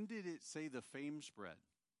 When did it say the fame spread?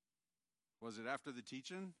 Was it after the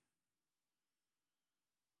teaching?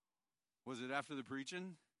 Was it after the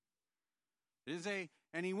preaching? It didn't say,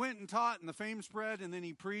 and he went and taught and the fame spread and then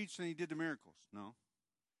he preached and he did the miracles. No.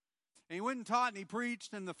 And he went and taught and he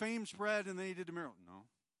preached and the fame spread and then he did the miracles. No.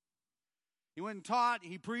 He went and taught,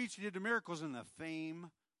 he preached, he did the miracles, and the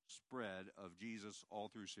fame spread of Jesus all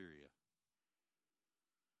through Syria.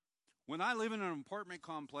 When I live in an apartment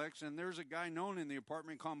complex and there's a guy known in the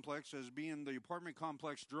apartment complex as being the apartment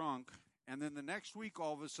complex drunk, and then the next week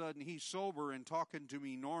all of a sudden he's sober and talking to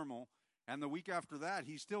me normal, and the week after that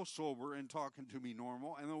he's still sober and talking to me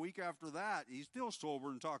normal, and the week after that he's still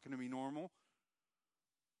sober and talking to me normal,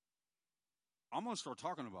 I'm going to start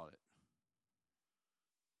talking about it.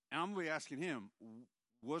 And I'm going to be asking him,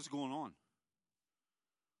 what's going on?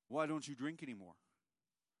 Why don't you drink anymore?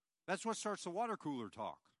 That's what starts the water cooler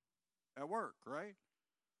talk at work, right?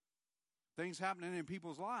 Things happening in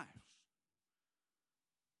people's lives.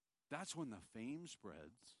 That's when the fame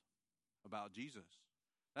spreads about Jesus.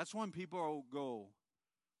 That's when people go,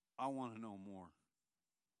 I want to know more.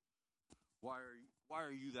 Why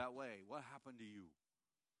are you that way? What happened to you?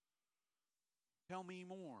 Tell me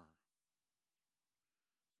more.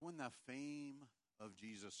 When the fame of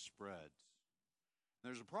Jesus spreads.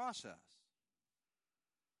 There's a process.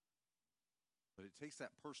 But it takes that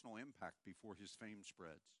personal impact before his fame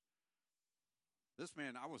spreads. This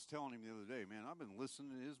man, I was telling him the other day, man, I've been listening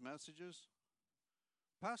to his messages.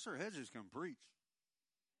 Pastor Hedges can preach.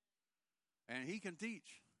 And he can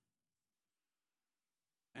teach.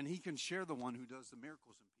 And he can share the one who does the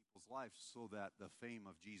miracles in people's lives so that the fame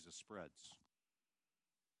of Jesus spreads.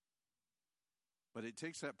 But it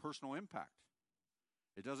takes that personal impact.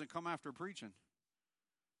 It doesn't come after preaching.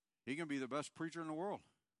 He can be the best preacher in the world.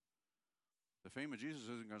 The fame of Jesus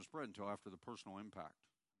isn't going to spread until after the personal impact,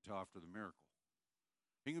 until after the miracle.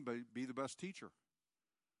 He can be the best teacher.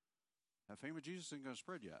 That fame of Jesus isn't going to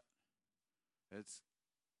spread yet. It's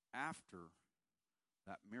after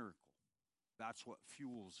that miracle. That's what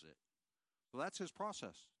fuels it. So that's his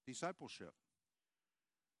process, discipleship.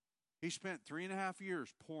 He spent 3.5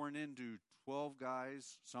 years pouring into 12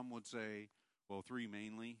 guys. Some would say, 3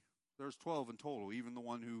 mainly. There's 12 in total, even the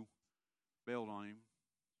one who bailed on him,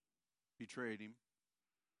 betrayed him.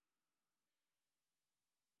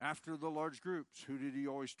 After the large groups, who did he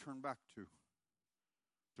always turn back to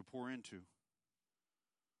pour into?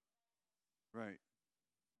 Right.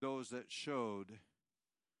 Those that showed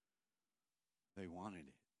they wanted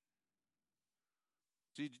it.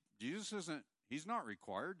 See, Jesus he's not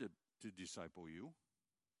required to disciple you.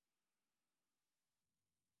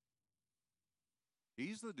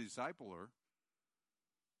 He's the discipler.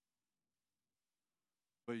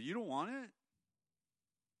 But you don't want it?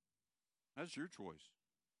 That's your choice.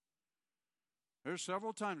 There's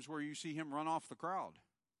several times where you see him run off the crowd.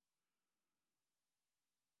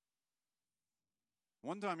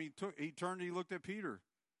 One time he turned and he looked at Peter.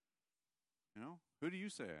 Who do you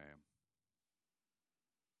say I am?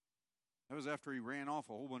 That was after he ran off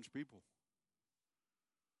a whole bunch of people.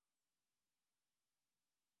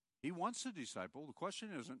 He wants to disciple. The question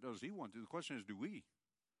isn't, does he want to? The question is, do we?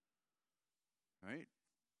 Right?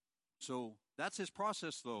 So that's his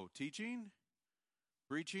process, though. Teaching,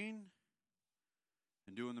 preaching,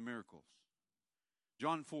 and doing the miracles.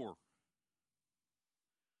 John 4.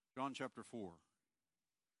 John chapter 4.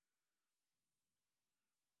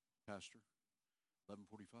 Pastor, 11:45.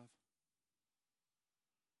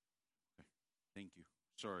 Okay, thank you.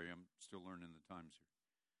 Sorry, I'm still learning the times here.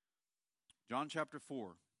 John chapter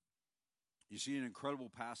 4. You see an incredible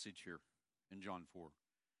passage here in John 4.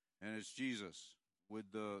 And it's Jesus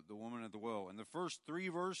with the woman at the well. And the first 3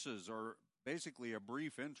 verses are basically a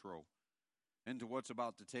brief intro into what's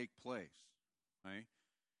about to take place. Right?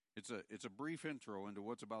 It's a brief intro into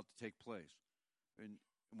what's about to take place. And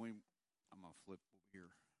I'm going to flip over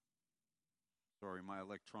here. Sorry, my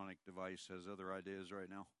electronic device has other ideas right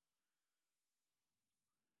now.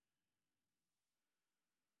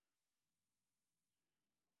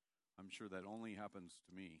 I'm sure that only happens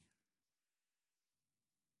to me.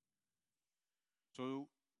 So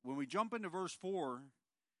when we jump into verse 4,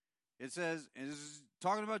 it says, and this is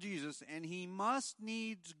talking about Jesus, and he must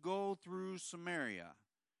needs go through Samaria.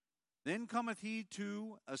 Then cometh he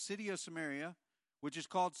to a city of Samaria, which is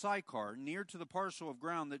called Sychar, near to the parcel of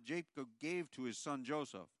ground that Jacob gave to his son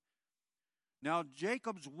Joseph. Now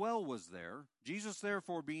Jacob's well was there. Jesus,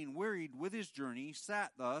 therefore, being wearied with his journey,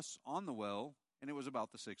 sat thus on the well, and it was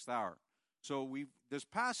about the 6th hour. So this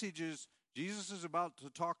passage is, Jesus is about to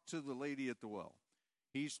talk to the lady at the well.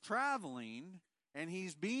 He's traveling, and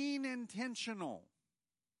he's being intentional.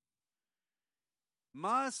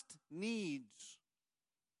 Must needs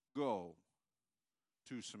go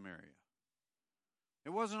to Samaria. It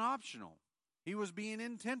wasn't optional. He was being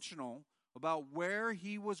intentional about where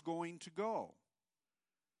he was going to go.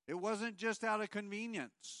 It wasn't just out of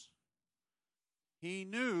convenience. He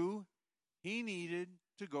knew he needed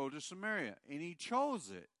to go to Samaria, and he chose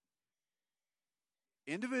it.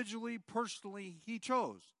 Individually, personally, he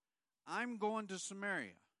chose. I'm going to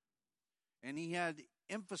Samaria. And he had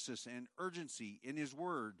emphasis and urgency in his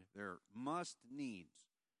word there, must needs.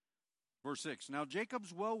 Verse 6, now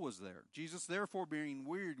Jacob's well was there. Jesus, therefore, being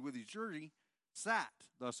wearied with his journey, sat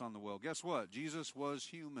thus on the well. Guess what? Jesus was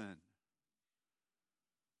human.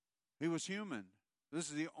 He was human. This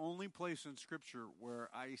is the only place in Scripture where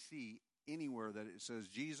I see anywhere that it says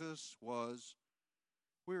Jesus was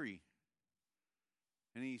weary.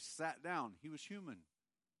 And he sat down. He was human.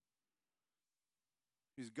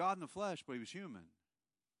 He's God in the flesh, but he was human.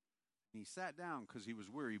 And he sat down because he was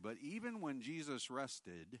weary. But even when Jesus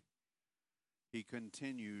rested, he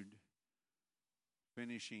continued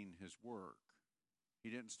finishing his work. He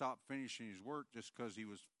didn't stop finishing his work just because he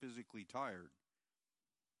was physically tired.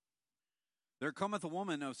 There cometh a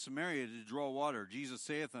woman of Samaria to draw water. Jesus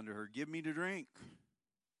saith unto her, give me to drink.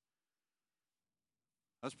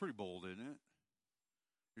 That's pretty bold, isn't it?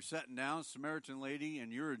 You're sitting down, Samaritan lady,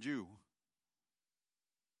 and you're a Jew.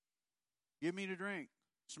 Give me to drink.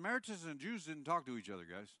 Samaritans and Jews didn't talk to each other,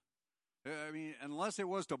 guys. I mean, unless it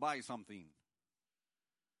was to buy something.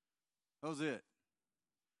 That was it.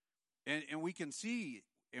 And we can see,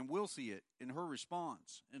 and we'll see it in her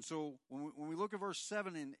response. And so when we look at verse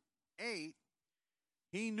 7 and 8,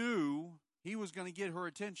 he knew he was going to get her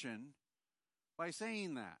attention by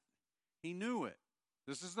saying that. He knew it.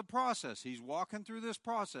 This is the process. He's walking through this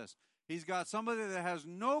process. He's got somebody that has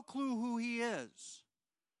no clue who he is.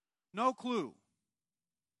 No clue.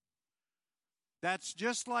 That's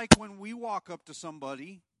just like when we walk up to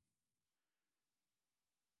somebody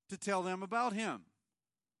to tell them about him.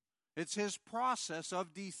 It's his process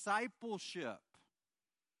of discipleship.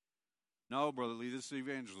 No, Brother Lee, this is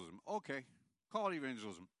evangelism. Okay, call it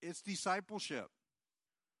evangelism. It's discipleship.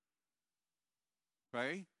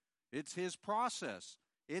 Okay? It's his process.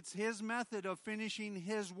 It's his method of finishing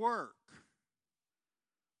his work.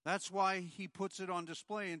 That's why he puts it on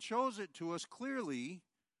display and shows it to us clearly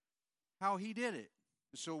how he did it,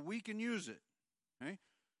 so we can use it. Okay?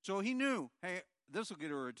 So he knew, hey, this will get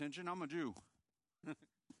her attention. I'm a Jew.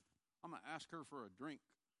 I'm going to ask her for a drink.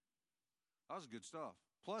 That was good stuff.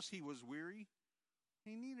 Plus, he was weary.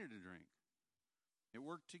 He needed a drink. It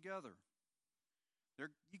worked together.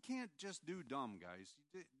 You can't just do dumb, guys.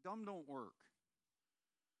 Dumb don't work.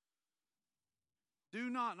 Do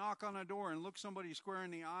not knock on a door and look somebody square in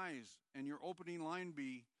the eyes and your opening line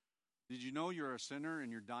be, did you know you're a sinner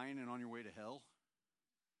and you're dying and on your way to hell?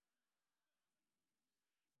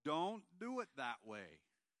 Don't do it that way.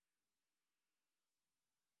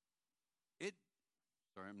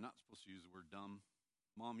 Sorry, I'm not supposed to use the word dumb.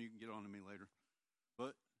 Mom, you can get on to me later.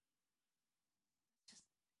 But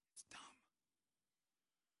it's dumb.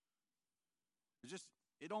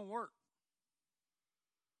 It don't work.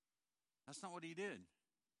 That's not what he did.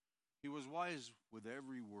 He was wise with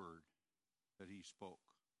every word that he spoke.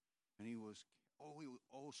 And he was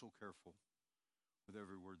so careful with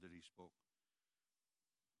every word that he spoke.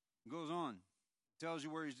 It goes on. It tells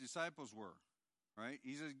you where his disciples were, right?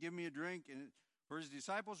 He says, give me a drink. And for his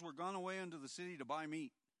disciples were gone away into the city to buy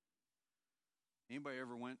meat. Anybody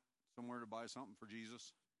ever went somewhere to buy something for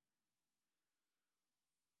Jesus?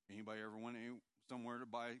 Anybody ever went somewhere to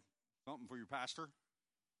buy something for your pastor?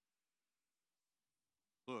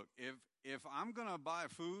 Look, if I'm going to buy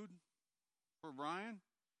food for Brian,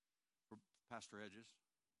 for Pastor Hedges,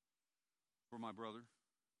 for my brother,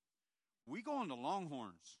 we going to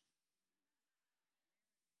Longhorns.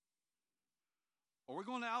 Or we're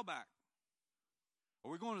going to Outback.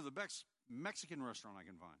 Or we're going to the best Mexican restaurant I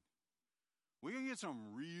can find. We're going to get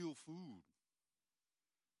some real food.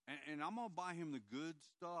 And I'm going to buy him the good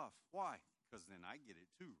stuff. Why? Because then I get it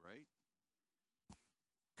too, right?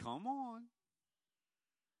 Come on.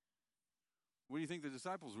 What do you think the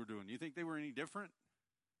disciples were doing? Do you think they were any different?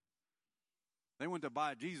 They went to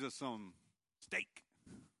buy Jesus some steak,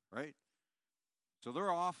 right? So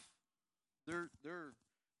they're off. They're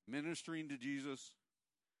ministering to Jesus.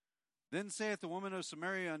 Then saith the woman of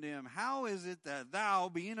Samaria unto him, how is it that thou,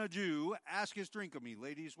 being a Jew, askest drink of me?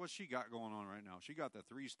 Ladies, what's she got going on right now? She got the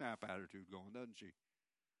 3-snap attitude going, doesn't she?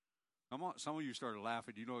 Come on, some of you started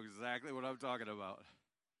laughing. You know exactly what I'm talking about,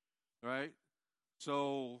 right?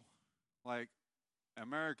 So, like,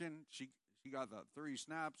 American, she got the 3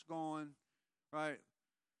 snaps going, right?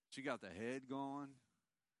 She got the head going,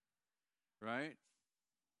 right?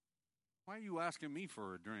 Why are you asking me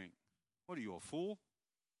for a drink? What are you, a fool?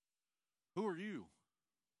 Who are you?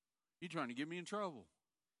 You trying to get me in trouble?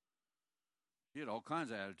 She had all kinds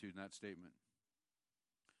of attitude in that statement.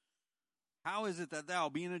 How is it that thou,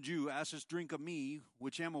 being a Jew, askest drink of me,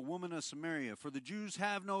 which am a woman of Samaria? For the Jews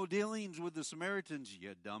have no dealings with the Samaritans,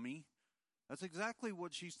 you dummy. That's exactly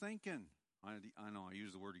what she's thinking. I know, I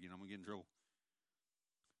use the word again. I'm going to get in trouble.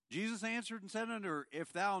 Jesus answered and said unto her,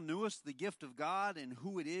 if thou knewest the gift of God, and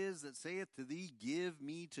who it is that saith to thee, give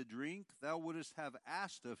me to drink, thou wouldest have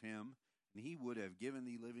asked of him, and he would have given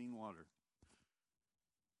thee living water.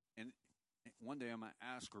 And one day I'm going to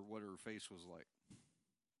ask her what her face was like.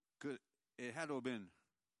 It had to have been.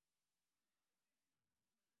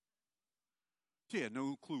 She had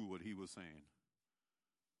no clue what he was saying.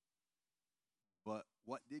 But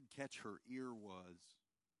what did catch her ear was,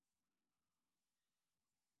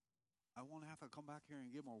 I won't have to come back here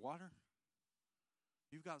and get more water?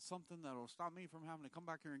 You've got something that will stop me from having to come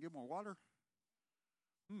back here and get more water?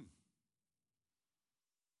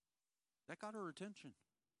 That got her attention.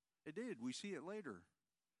 It did. We see it later.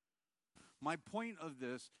 My point of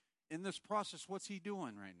this, in this process, what's he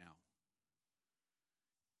doing right now?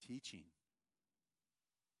 Teaching.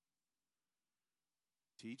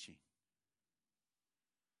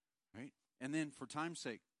 Right? And then for time's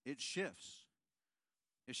sake, it shifts.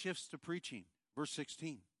 It shifts to preaching. Verse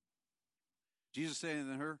 16. Jesus saying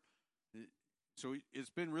to her, so it's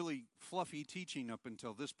been really fluffy teaching up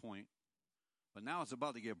until this point, but now it's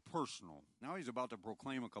about to get personal. Now he's about to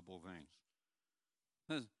proclaim a couple of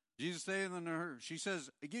things. Jesus saying unto her, she says,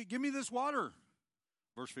 give me this water.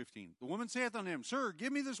 Verse 15. The woman saith unto him, Sir,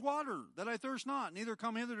 give me this water, that I thirst not, neither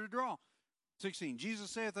come hither to draw. 16. Jesus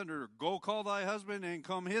saith unto her, Go call thy husband and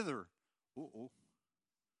come hither.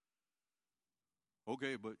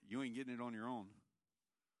 Okay, but you ain't getting it on your own.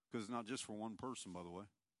 Because it's not just for one person, by the way.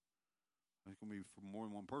 It's going to be for more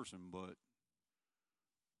than one person, but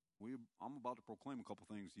I'm about to proclaim a couple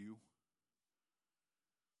things to you.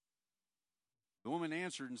 The woman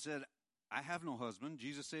answered and said, I have no husband.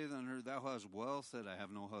 Jesus saith unto her, Thou hast well said, I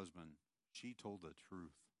have no husband. She told the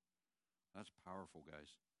truth. That's powerful, guys.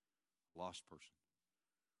 Lost person.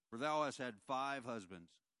 For thou hast had 5 husbands,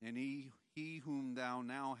 and he whom thou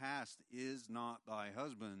now hast is not thy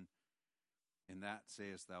husband, and that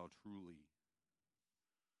sayest thou truly.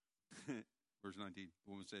 Verse 19,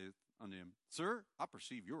 the woman saith unto him, Sir, I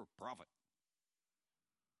perceive you're a prophet.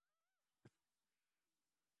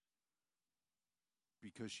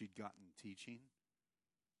 Because she'd gotten teaching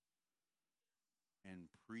and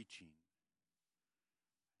preaching,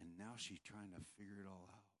 and now she's trying to figure it all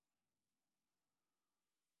out.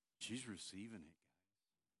 She's receiving it, guys.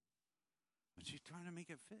 But she's trying to make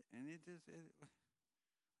it fit, and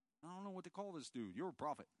I don't know what to call this dude. You're a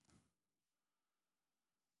prophet.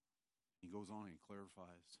 He goes on and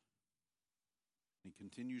clarifies. He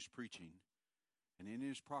continues preaching, and in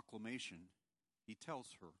his proclamation, he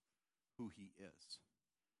tells her who he is.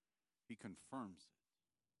 He confirms it.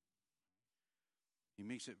 He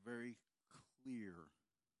makes it very clear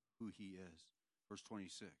who he is. Verse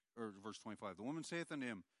 26, or verse 25. The woman saith unto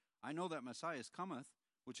him, I know that Messiah cometh,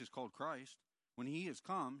 which is called Christ. When he is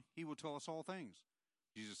come, he will tell us all things.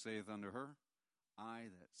 Jesus saith unto her, I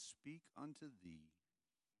that speak unto thee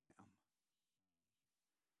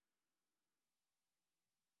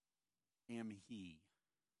am he.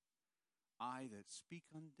 I that speak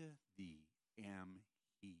unto thee am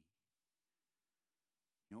he.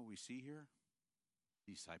 You know what we see here?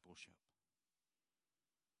 Discipleship.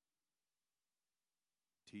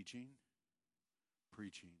 Teaching,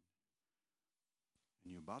 preaching,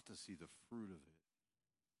 and you're about to see the fruit of it.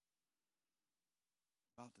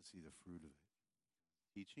 About to see the fruit of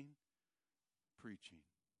it. Teaching, preaching,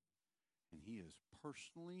 and he is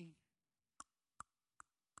personally,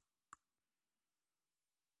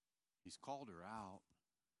 he's called her out.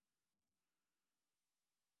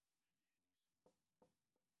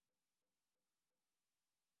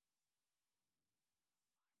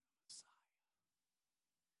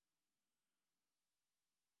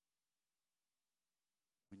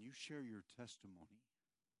 When you share your testimony,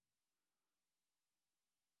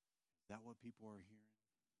 is that what people are hearing?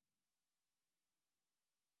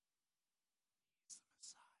 He's the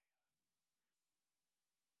Messiah.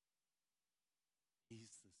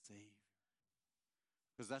 He's the Savior.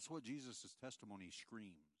 Because that's what Jesus' testimony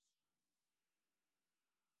screams.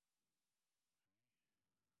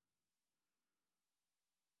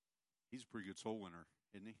 He's a pretty good soul winner,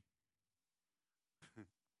 isn't he?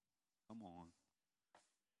 Come on.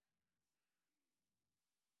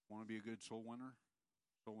 Want to be a good soul winner?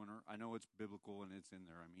 Soul winner. I know it's biblical and it's in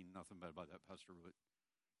there. I mean, nothing bad about that, Pastor. But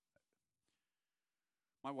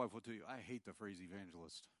my wife will tell you, I hate the phrase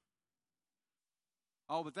evangelist.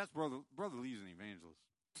 Oh, but that's Brother Lee's an evangelist.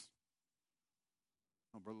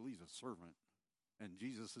 No, Brother Lee's a servant, and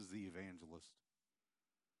Jesus is the evangelist.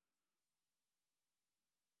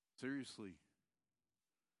 Seriously.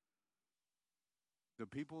 The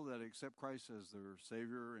people that accept Christ as their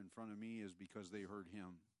Savior in front of me is because they heard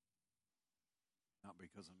him, not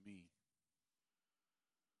because of me.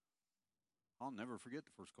 I'll never forget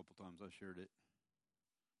the first couple times I shared it.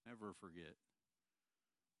 Never forget.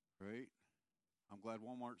 Right? I'm glad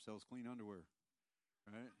Walmart sells clean underwear.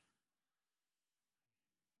 Right?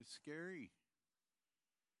 It's scary.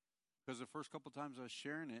 Because the first couple times I was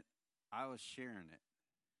sharing it.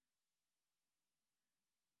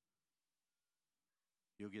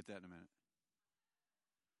 You'll get that in a minute.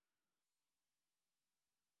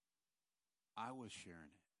 I was sharing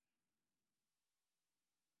it.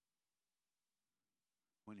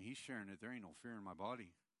 When he's sharing it, there ain't no fear in my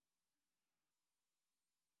body.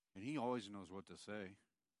 And he always knows what to say.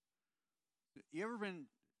 You ever been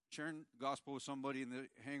sharing the gospel with somebody and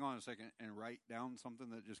hang on a second and write down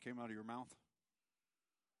something that just came out of your mouth?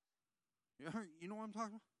 You know what I'm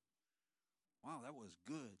talking about? Wow, that was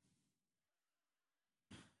good.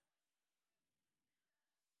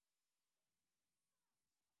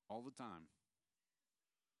 All the time.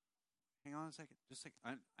 Hang on a second. Just a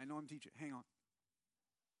second. I know I'm teaching. Hang on.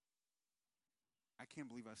 I can't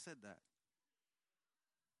believe I said that.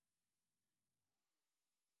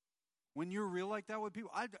 When you're real like that with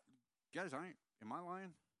people, guys, am I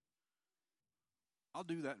lying? I'll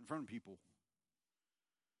do that in front of people.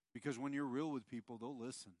 Because when you're real with people, they'll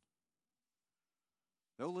listen.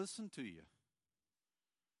 They'll listen to you.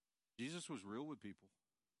 Jesus was real with people.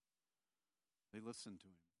 They listened to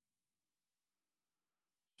him.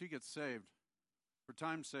 She gets saved. For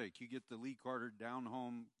time's sake, you get the Lee Carter down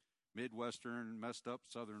home, Midwestern, messed up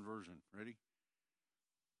Southern version. Ready?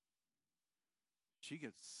 She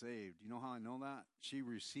gets saved. You know how I know that? She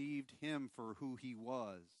received him for who he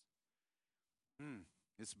was.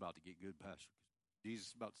 It's about to get good, Pastor. Jesus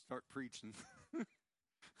is about to start preaching.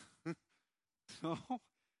 So,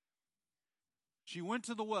 she went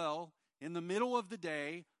to the well in the middle of the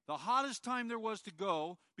day, the hottest time there was to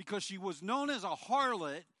go, because she was known as a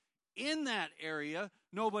harlot in that area.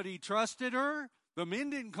 Nobody trusted her. The men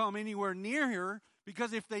didn't come anywhere near her,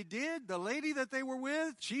 because if they did, the lady that they were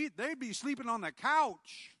with, they'd be sleeping on the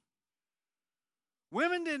couch.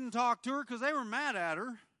 Women didn't talk to her because they were mad at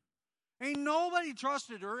her. Ain't nobody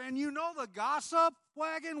trusted her, and you know the gossip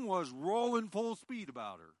wagon was rolling full speed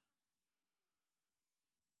about her.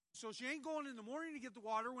 So she ain't going in the morning to get the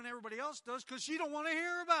water when everybody else does, because she don't want to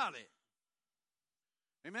hear about it.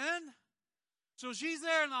 Amen? So she's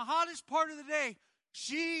there in the hottest part of the day.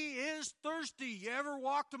 She is thirsty. You ever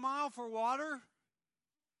walked a mile for water?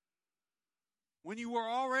 When you were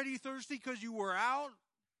already thirsty because you were out?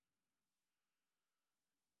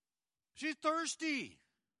 She's thirsty.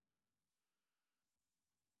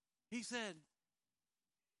 He said,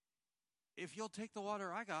 if you'll take the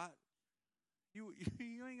water I got, you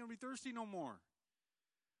ain't going to be thirsty no more.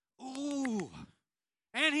 Ooh.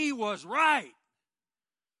 And he was right.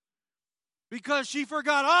 Because she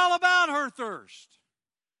forgot all about her thirst.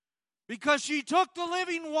 Because she took the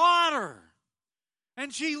living water.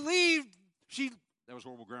 And that was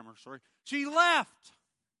horrible grammar, sorry. She left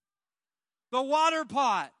the water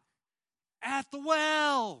pot at the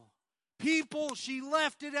well. People, she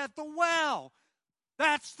left it at the well.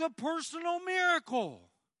 That's the personal miracle.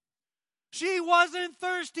 She wasn't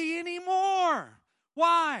thirsty anymore.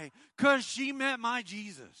 Why? Because she met my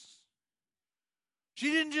Jesus.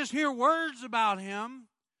 She didn't just hear words about him.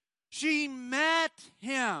 She met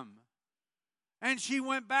him. And she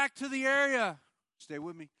went back to the area. Stay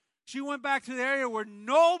with me. She went back to the area where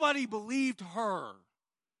nobody believed her.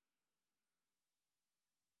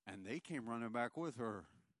 And they came running back with her.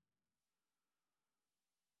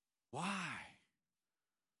 Why?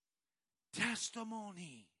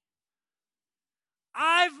 Testimony.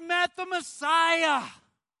 I've met the Messiah.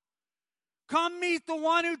 Come meet the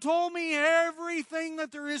one who told me everything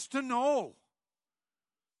that there is to know.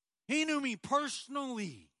 He knew me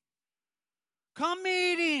personally. Come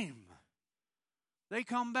meet him. They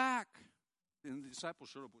come back. And the disciples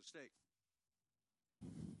showed up with steak.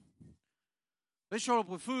 They showed up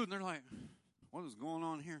with food, and they're like, what is going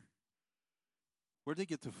on here? Where'd they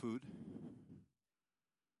get the food?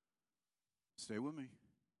 Stay with me.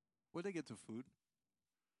 Where'd they get the food?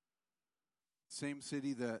 Same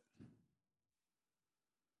city that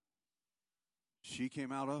she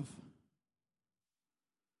came out of.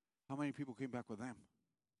 How many people came back with them?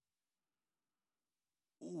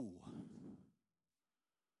 Ooh.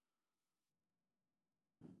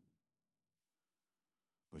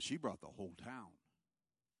 But she brought the whole town.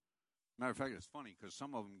 Matter of fact, it's funny because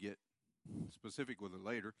some of them get specific with it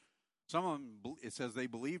later. Some of them, it says they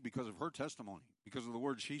believe because of her testimony, because of the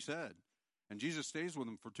words she said. And Jesus stays with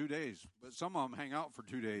them for 2 days. But some of them hang out for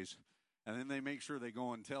 2 days. And then they make sure they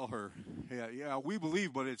go and tell her, yeah, we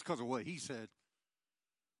believe, but it's because of what he said.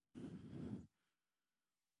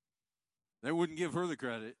 They wouldn't give her the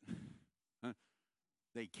credit.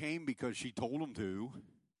 They came because she told them to.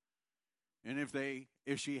 And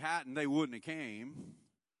if she hadn't, they wouldn't have came.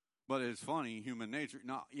 But it's funny, human nature.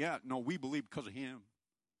 No, we believe because of him.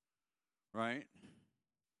 Right?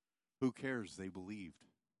 Who cares? They believed.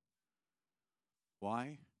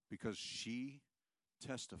 Why? Because she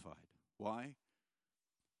testified. Why?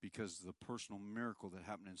 Because the personal miracle that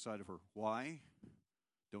happened inside of her. Why?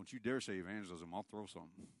 Don't you dare say evangelism. I'll throw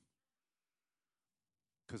something.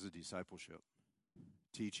 Because of discipleship.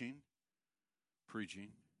 Teaching, preaching,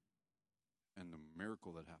 and the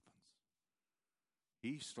miracle that happens.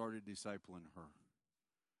 He started discipling her.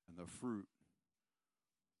 And the fruit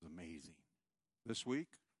is amazing. This week,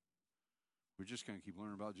 we're just going to keep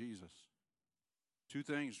learning about Jesus. 2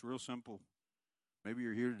 things, real simple. Maybe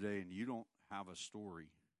you're here today and you don't have a story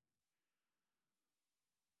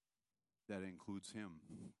that includes him.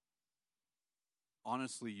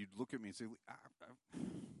 Honestly, you'd look at me and say,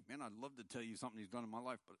 man, I'd love to tell you something he's done in my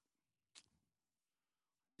life, but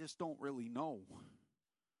I just don't really know.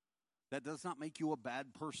 That does not make you a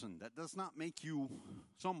bad person. That does not make you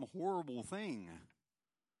some horrible thing.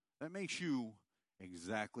 That makes you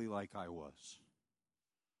exactly like I was.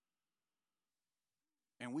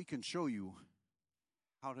 And we can show you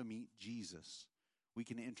how to meet Jesus. We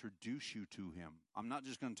can introduce you to him. I'm not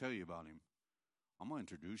just going to tell you about him. I'm going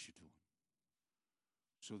to introduce you to him.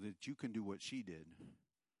 So that you can do what she did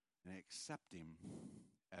and accept him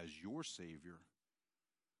as your Savior.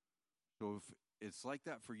 So if it's like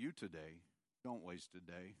that for you today, don't waste a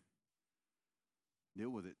day.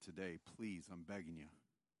 Deal with it today, please. I'm begging you.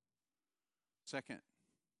 Second,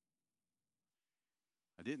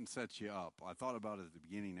 I didn't set you up. I thought about it at the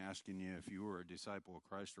beginning, asking you if you were a disciple of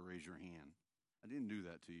Christ to raise your hand. I didn't do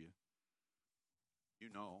that to you. You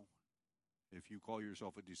know, if you call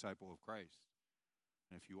yourself a disciple of Christ.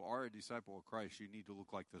 And if you are a disciple of Christ, you need to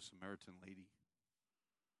look like the Samaritan lady.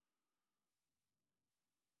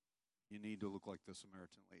 You need to look like the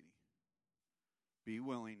Samaritan lady. Be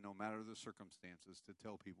willing, no matter the circumstances, to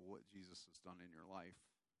tell people what Jesus has done in your life.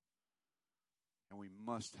 And we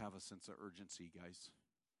must have a sense of urgency, guys.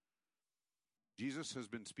 Jesus has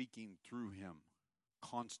been speaking through him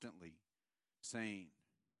constantly, saying,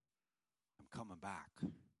 I'm coming back,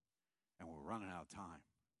 and we're running out of time.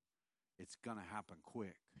 It's going to happen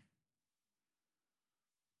quick.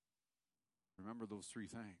 Remember those 3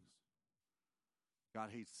 things. God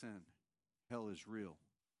hates sin. Hell is real.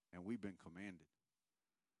 And we've been commanded.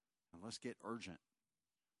 And let's get urgent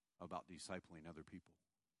about discipling other people.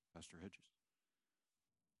 Pastor Hedges.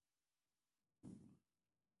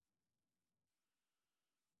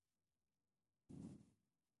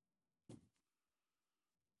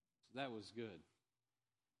 was good.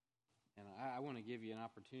 And I want to give you an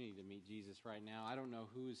opportunity to meet Jesus right now. I don't know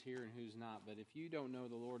who's here and who's not, but if you don't know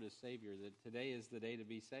the Lord as Savior, that today is the day to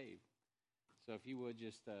be saved. So if you would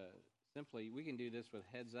just simply, we can do this with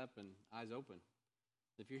heads up and eyes open.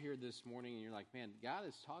 If you're here this morning and you're like, man, God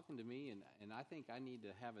is talking to me, and I think I need to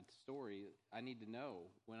have a story I need to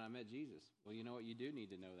know when I met Jesus. Well, you know what? You do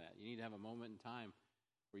need to know that. You need to have a moment in time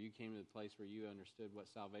where you came to the place where you understood what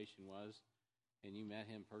salvation was and you met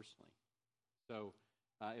him personally. So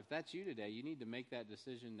if that's you today, you need to make that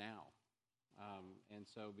decision now. And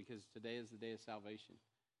so because today is the day of salvation.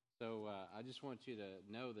 So I just want you to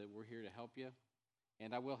know that we're here to help you.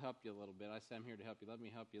 And I will help you a little bit. I say I'm here to help you. Let me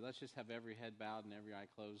help you. Let's just have every head bowed and every eye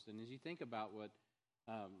closed. And as you think about what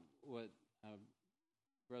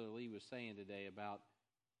Brother Lee was saying today about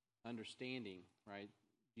understanding, right,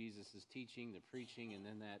 Jesus' teaching, the preaching, and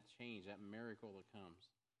then that change, that miracle that comes,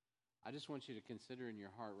 I just want you to consider in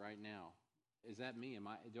your heart right now, is that me?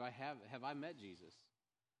 Have I met Jesus?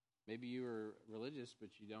 Maybe you are religious, but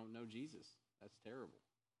you don't know Jesus. That's terrible.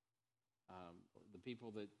 The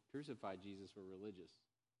people that crucified Jesus were religious.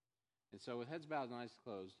 And so with heads bowed and eyes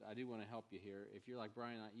closed, I do want to help you here. If you're like,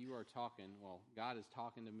 Brian, you are talking, well, God is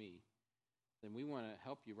talking to me, then we want to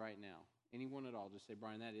help you right now. Anyone at all, just say,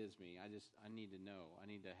 Brian, that is me. I need to know. I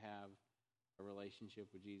need to have a relationship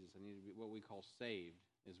with Jesus. I need to be what we call saved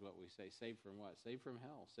is what we say. Saved from what? Saved from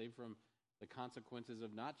hell. Saved from the consequences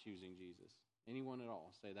of not choosing Jesus. Anyone at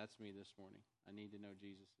all, say, that's me this morning. I need to know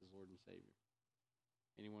Jesus as Lord and Savior.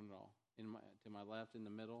 Anyone at all? To my left, in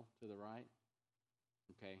the middle, to the right?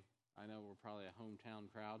 Okay. I know we're probably a hometown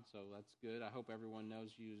crowd, so that's good. I hope everyone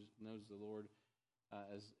knows the Lord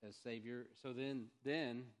as Savior. So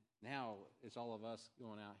then now it's all of us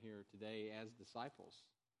going out here today as disciples,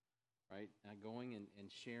 right? Going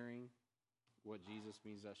and sharing what Jesus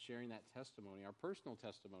means to us, sharing that testimony, our personal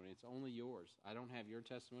testimony. It's only yours. I don't have your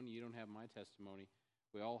testimony. You don't have my testimony.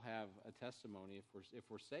 We all have a testimony. If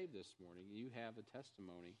we're saved this morning, you have a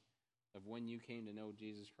testimony of when you came to know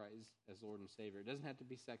Jesus Christ as Lord and Savior. It doesn't have to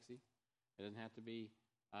be sexy. It doesn't have to be,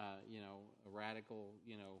 a radical,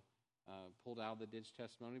 pulled out of the ditch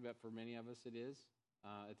testimony. But for many of us, it is.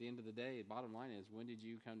 At the end of the day, the bottom line is, when did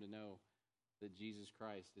you come to know that Jesus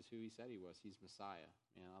Christ is who he said he was? He's Messiah.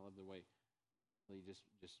 And I love the way he just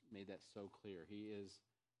made that so clear. He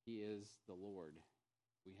is the Lord.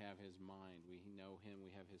 We have his mind. We know him.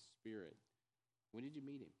 We have his spirit. When did you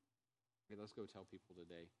meet him? Okay, let's go tell people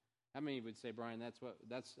today. How many would say, Brian,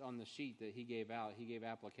 that's on the sheet that he gave out? He gave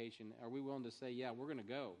application. Are we willing to say, yeah, we're going to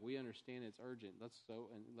go? We understand it's urgent. Let's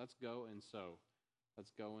go and sow.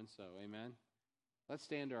 Let's go and sow. Amen? Let's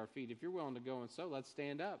stand to our feet. If you're willing to go and sow, let's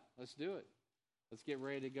stand up. Let's do it. Let's get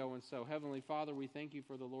ready to go and sow. Heavenly Father, we thank you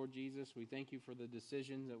for the Lord Jesus. We thank you for the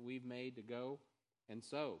decision that we've made to go and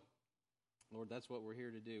sow. Lord, that's what we're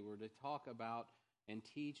here to do. We're to talk about and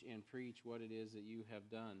teach and preach what it is that you have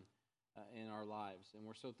done in our lives. And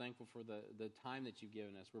we're so thankful for the time that you've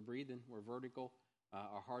given us. We're breathing. We're vertical.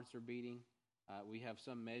 Our hearts are beating. We have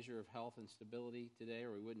some measure of health and stability today,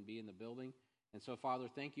 or we wouldn't be in the building. And so, Father,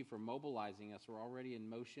 thank you for mobilizing us. We're already in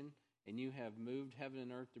motion, and you have moved heaven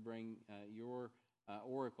and earth to bring your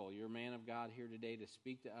oracle, your man of God here today to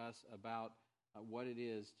speak to us about what it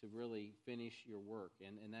is to really finish your work.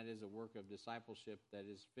 And that is a work of discipleship that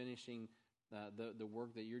is finishing the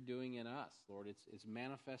work that you're doing in us, Lord. It's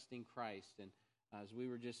manifesting Christ. And as we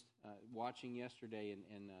were just watching yesterday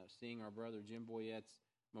and seeing our brother Jim Boyette's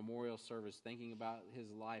memorial service, thinking about his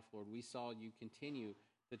life, Lord, we saw you continue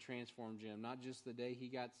to transform Jim. Not just the day he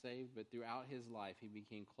got saved, but throughout his life, he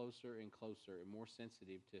became closer and closer and more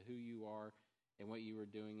sensitive to who you are and what you were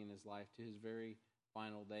doing in his life to his very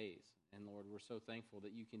final days. And Lord, we're so thankful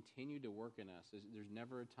that you continue to work in us. There's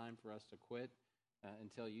never a time for us to quit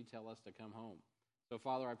until you tell us to come home. So,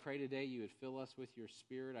 Father, I pray today you would fill us with your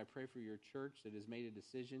Spirit. I pray for your church that has made a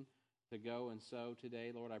decision to go and sow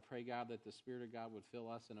today. Lord, I pray, God, that the Spirit of God would fill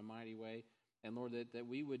us in a mighty way. And, Lord, that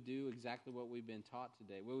we would do exactly what we've been taught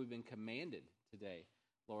today, what we've been commanded today,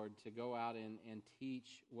 Lord, to go out and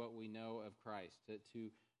teach what we know of Christ,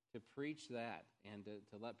 to preach that and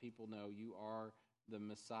to let people know you are the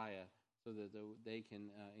Messiah so that they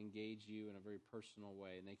can engage you in a very personal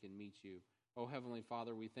way and they can meet you. Oh, Heavenly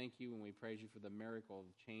Father, we thank you and we praise you for the miracle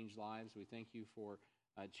of changed lives. We thank you for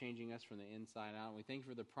changing us from the inside out. And we thank you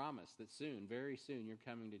for the promise that soon, very soon, you're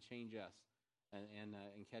coming to change us and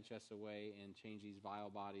catch us away and change these vile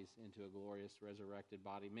bodies into a glorious resurrected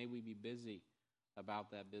body. May we be busy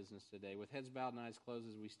about that business today. With heads bowed and eyes closed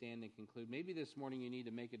as we stand and conclude, maybe this morning you need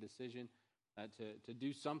to make a decision to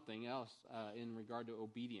do something else in regard to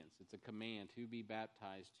obedience. It's a command to be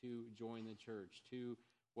baptized, to join the church, to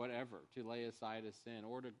whatever, to lay aside a sin,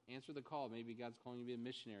 or to answer the call. Maybe God's calling you to be a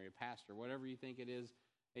missionary, a pastor, whatever you think it is.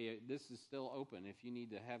 Hey, this is still open. If you need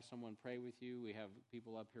to have someone pray with you, we have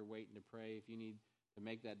people up here waiting to pray. If you need to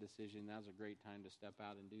make that decision, now's a great time to step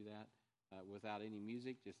out and do that without any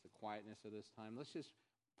music, just the quietness of this time. Let's just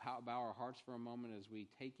bow our hearts for a moment as we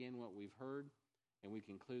take in what we've heard, and we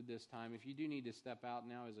conclude this time. If you do need to step out,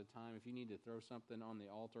 now is a time. If you need to throw something on the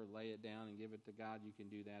altar, lay it down and give it to God, you can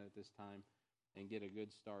do that at this time and get a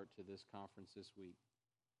good start to this conference this week.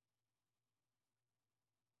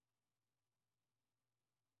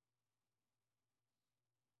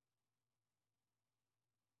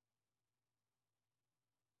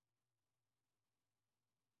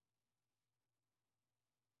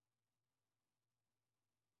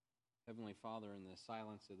 Heavenly Father, in the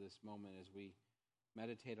silence of this moment as we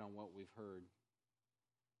meditate on what we've heard,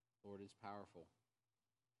 Lord, it's powerful.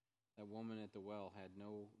 That woman at the well had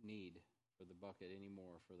no need for the bucket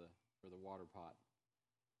anymore, for the water pot.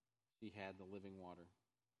 She had the living water.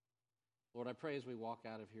 Lord, I pray as we walk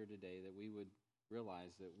out of here today that we would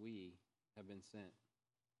realize that we have been sent.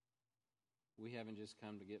 We haven't just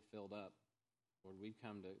come to get filled up. Lord, we've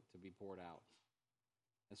come to be poured out.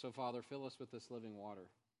 And so, Father, fill us with this living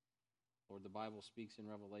water. Lord, the Bible speaks in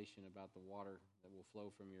Revelation about the water that will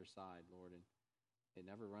flow from your side, Lord, and it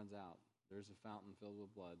never runs out. There's a fountain filled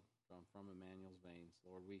with blood from Emmanuel's veins.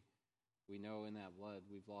 Lord, we know in that blood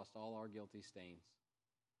we've lost all our guilty stains.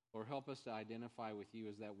 Lord, help us to identify with you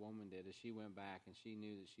as that woman did as she went back and she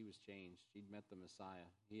knew that she was changed. She'd met the Messiah.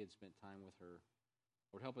 He had spent time with her.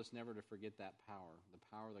 Lord, help us never to forget that power, the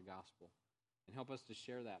power of the gospel, and help us to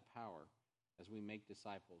share that power as we make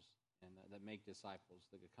disciples. And that make disciples,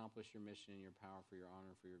 that accomplish your mission and your power for your honor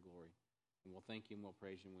and for your glory. And we'll thank you and we'll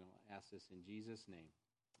praise you and we'll ask this in Jesus' name.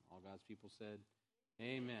 All God's people said,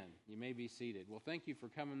 amen. You may be seated. Well, thank you for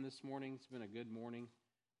coming this morning. It's been a good morning.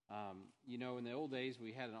 In the old days,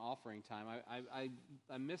 we had an offering time.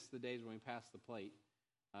 I miss the days when we passed the plate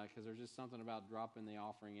because there's just something about dropping the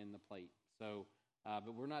offering in the plate. So,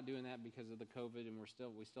 but we're not doing that because of the COVID, and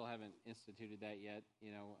we still haven't instituted that yet.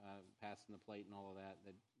 Passing the plate and all of that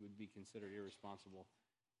would be considered irresponsible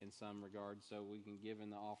in some regards. So we can give in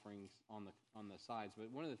the offerings on the sides.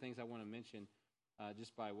 But one of the things I want to mention,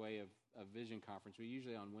 just by way of Vision Conference, we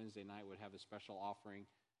usually on Wednesday night would have a special offering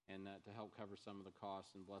and to help cover some of the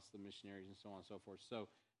costs and bless the missionaries and so on and so forth. So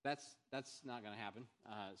that's not going to happen.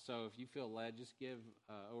 So if you feel led, just give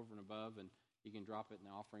over and above, and you can drop it in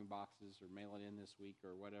the offering boxes or mail it in this week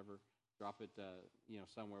or whatever. Drop it,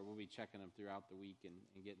 somewhere. We'll be checking them throughout the week and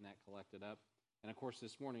getting that collected up. And, of course,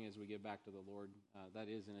 this morning as we get back to the Lord, that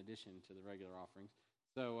is in addition to the regular offerings.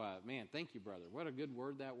 So, thank you, brother. What a good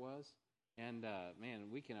word that was. And,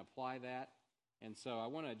 we can apply that. And so I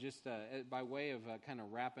want to just, by way of kind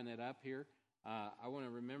of wrapping it up here, I want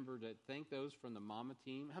to remember to thank those from the Mama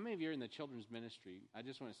team. How many of you are in the children's ministry? I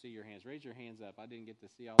just want to see your hands. Raise your hands up. I didn't get to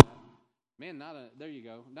see all that. Man, there you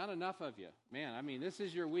go. Not enough of you. Man, this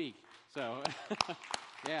is your week. So,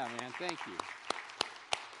 yeah, man, thank you.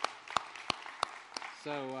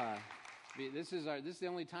 So, this is the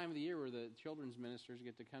only time of the year where the children's ministers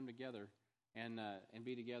get to come together and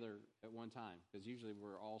be together at one time, because usually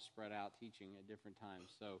we're all spread out teaching at different times.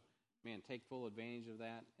 So, man, take full advantage of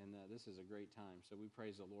that, and this is a great time. So we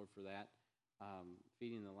praise the Lord for that.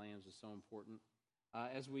 Feeding the lambs is so important.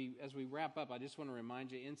 As we wrap up, I just want to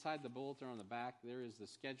remind you, inside the bulletin on the back, there is the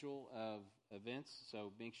schedule of events,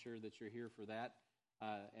 so make sure that you're here for that.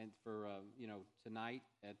 And for, tonight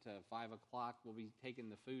at 5 o'clock, we'll be taking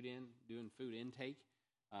the food in, doing food intake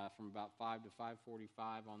from about 5 to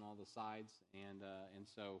 5:45 on all the sides. And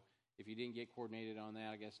so if you didn't get coordinated on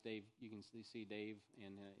that, I guess, Dave, you can see Dave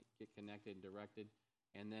and get connected and directed.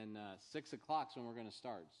 And then 6 o'clock is when we're going to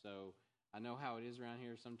start. So I know how it is around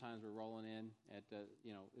here. Sometimes we're rolling in at,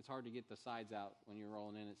 it's hard to get the sides out when you're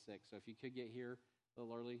rolling in at 6. So if you could get here a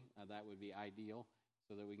little early, that would be ideal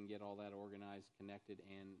so that we can get all that organized, connected,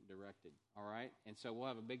 and directed. All right? And so we'll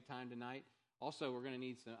have a big time tonight. Also, we're going to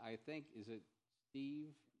need some, I think, is it Steve?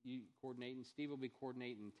 You coordinating? Steve will be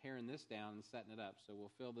coordinating tearing this down and setting it up. So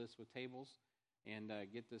we'll fill this with tables and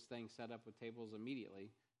get this thing set up with tables immediately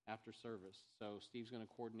after service. So Steve's going to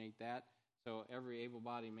coordinate that. So every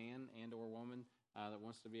able-bodied man and or woman that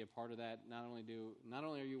wants to be a part of that, not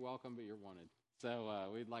only are you welcome, but you're wanted. So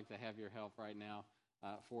we'd like to have your help right now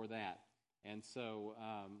for that. And so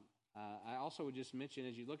I also would just mention,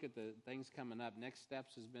 as you look at the things coming up, Next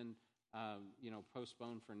Steps has been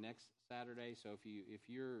postponed for next Saturday. So if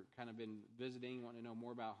you're kind of been visiting, want to know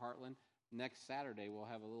more about Heartland, next Saturday we'll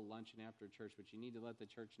have a little luncheon after church, but you need to let the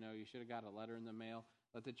church know. You should have got a letter in the mail.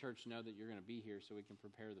 Let the church know that you're going to be here so we can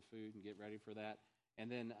prepare the food and get ready for that. And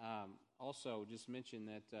then also just mention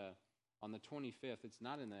that on the 25th, it's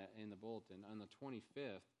not in the bulletin. On the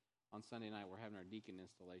 25th, on Sunday night, we're having our deacon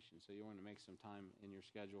installation. So you want to make some time in your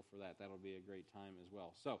schedule for that. That'll be a great time as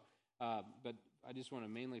well. So, but I just want to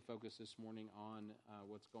mainly focus this morning on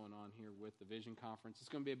what's going on here with the Vision Conference. It's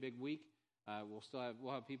going to be a big week.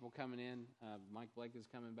 We'll have people coming in. Mike Blake is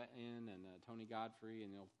coming back in, and Tony Godfrey,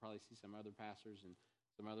 and you'll probably see some other pastors and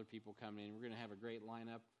some other people coming in. We're going to have a great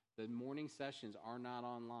lineup. The morning sessions are not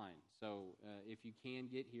online, so if you can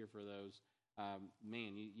get here for those,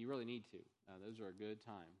 you really need to. Those are a good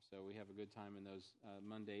time. So we have a good time in those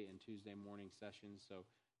Monday and Tuesday morning sessions. So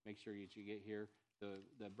make sure you get here.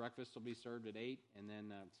 The breakfast will be served at 8, and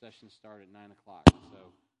then sessions start at 9 o'clock.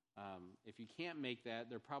 So if you can't make that,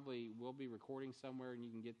 there probably will be recording somewhere, and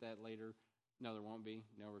you can get that later. No, there won't be.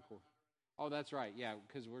 No record. Oh, that's right. Yeah,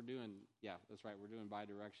 because we're doing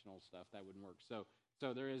bi-directional stuff. That wouldn't work.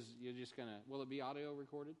 So there is, you're just going to, will it be audio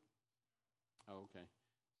recorded? Oh, okay.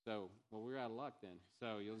 So, well, we're out of luck then.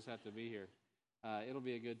 So you'll just have to be here. It'll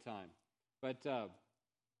be a good time. But,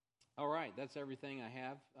 all right, that's everything I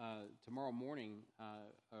have. Tomorrow morning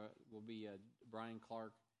will be Brian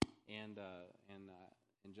Clark and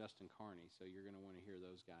Justin Carney. So you're going to want to hear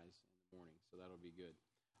those guys in the morning. So that'll be good.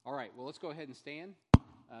 All right, well, let's go ahead and stand.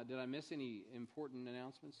 Did I miss any important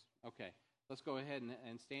announcements? Okay, let's go ahead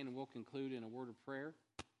and stand, and we'll conclude in a word of prayer.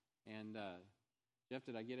 And Jeff,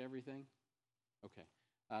 did I get everything? Okay.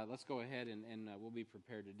 Let's go ahead and we'll be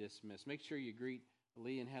prepared to dismiss. Make sure you greet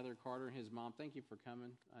Lee and Heather Carter and his mom. Thank you for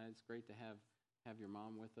coming. It's great to have your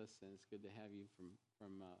mom with us, and it's good to have you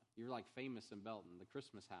from you're like famous in Belton, the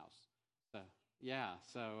Christmas house.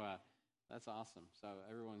 So that's awesome. So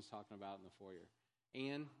everyone's talking about in the foyer.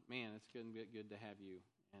 Ann, man, it's good to have you.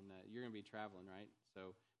 And you're going to be traveling, right?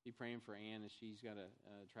 So be praying for Ann as she's got to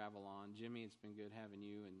travel on. Jimmy, it's been good having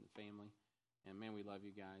you and the family. And, man, we love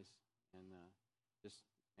you guys. And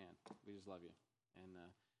we just love you. And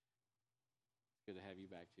it's good to have you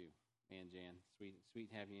back, too. Man, Jan,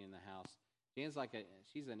 sweet having you in the house. Jan's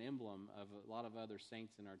she's an emblem of a lot of other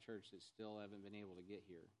saints in our church that still haven't been able to get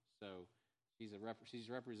here. So she's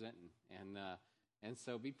representing. And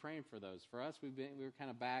so be praying for those. For us, we were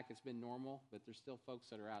kind of back. It's been normal, but there's still folks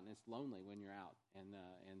that are out, and it's lonely when you're out,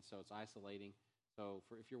 and so it's isolating. So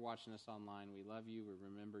if you're watching us online, we love you, we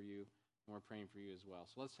remember you, and we're praying for you as well.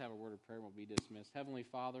 So let's have a word of prayer, and we'll be dismissed. Heavenly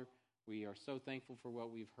Father, we are so thankful for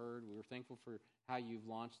what we've heard. We're thankful for how you've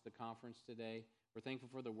launched the conference today. We're thankful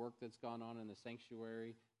for the work that's gone on in the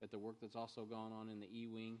sanctuary, but the work that's also gone on in the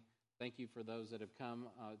E-Wing. Thank you for those that have come,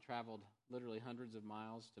 traveled literally hundreds of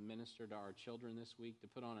miles to minister to our children this week, to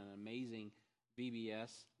put on an amazing VBS,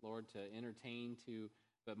 Lord, to entertain,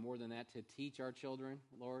 but more than that, to teach our children,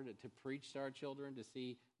 Lord, to preach to our children, to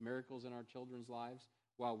see miracles in our children's lives,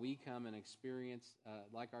 while we come and experience,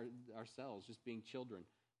 ourselves, just being children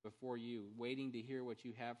before you, waiting to hear what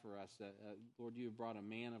you have for us. Lord, you have brought a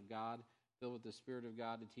man of God, filled with the Spirit of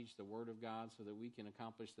God, to teach the Word of God so that we can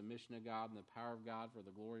accomplish the mission of God and the power of God for the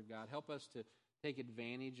glory of God. Help us to take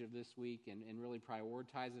advantage of this week and really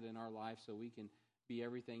prioritize it in our life so we can be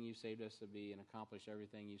everything you saved us to be and accomplish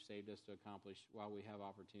everything you saved us to accomplish while we have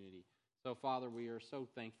opportunity. So, Father, we are so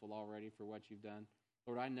thankful already for what you've done.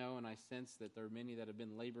 Lord, I know and I sense that there are many that have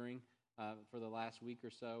been laboring for the last week or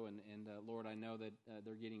so, and Lord, I know that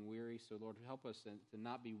they're getting weary. So, Lord, help us to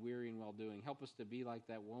not be weary in well-doing. Help us to be like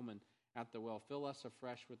that woman at the well. Fill us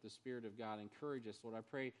afresh with the Spirit of God. Encourage us, Lord. I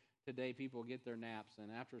pray today people get their naps,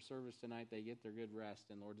 and after service tonight they get their good rest.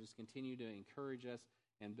 And Lord, just continue to encourage us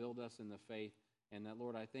and build us in the faith. And that,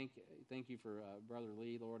 Lord, I thank you for Brother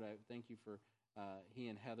Lee. Lord, I thank you for he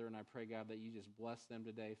and Heather, and I pray, God, that you just bless them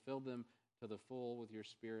today. Fill them to the full with your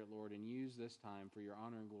Spirit, Lord, and use this time for your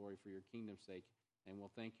honor and glory, for your kingdom's sake. And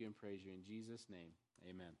we'll thank you and praise you in Jesus' name.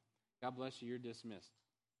 Amen. God bless you. You're dismissed.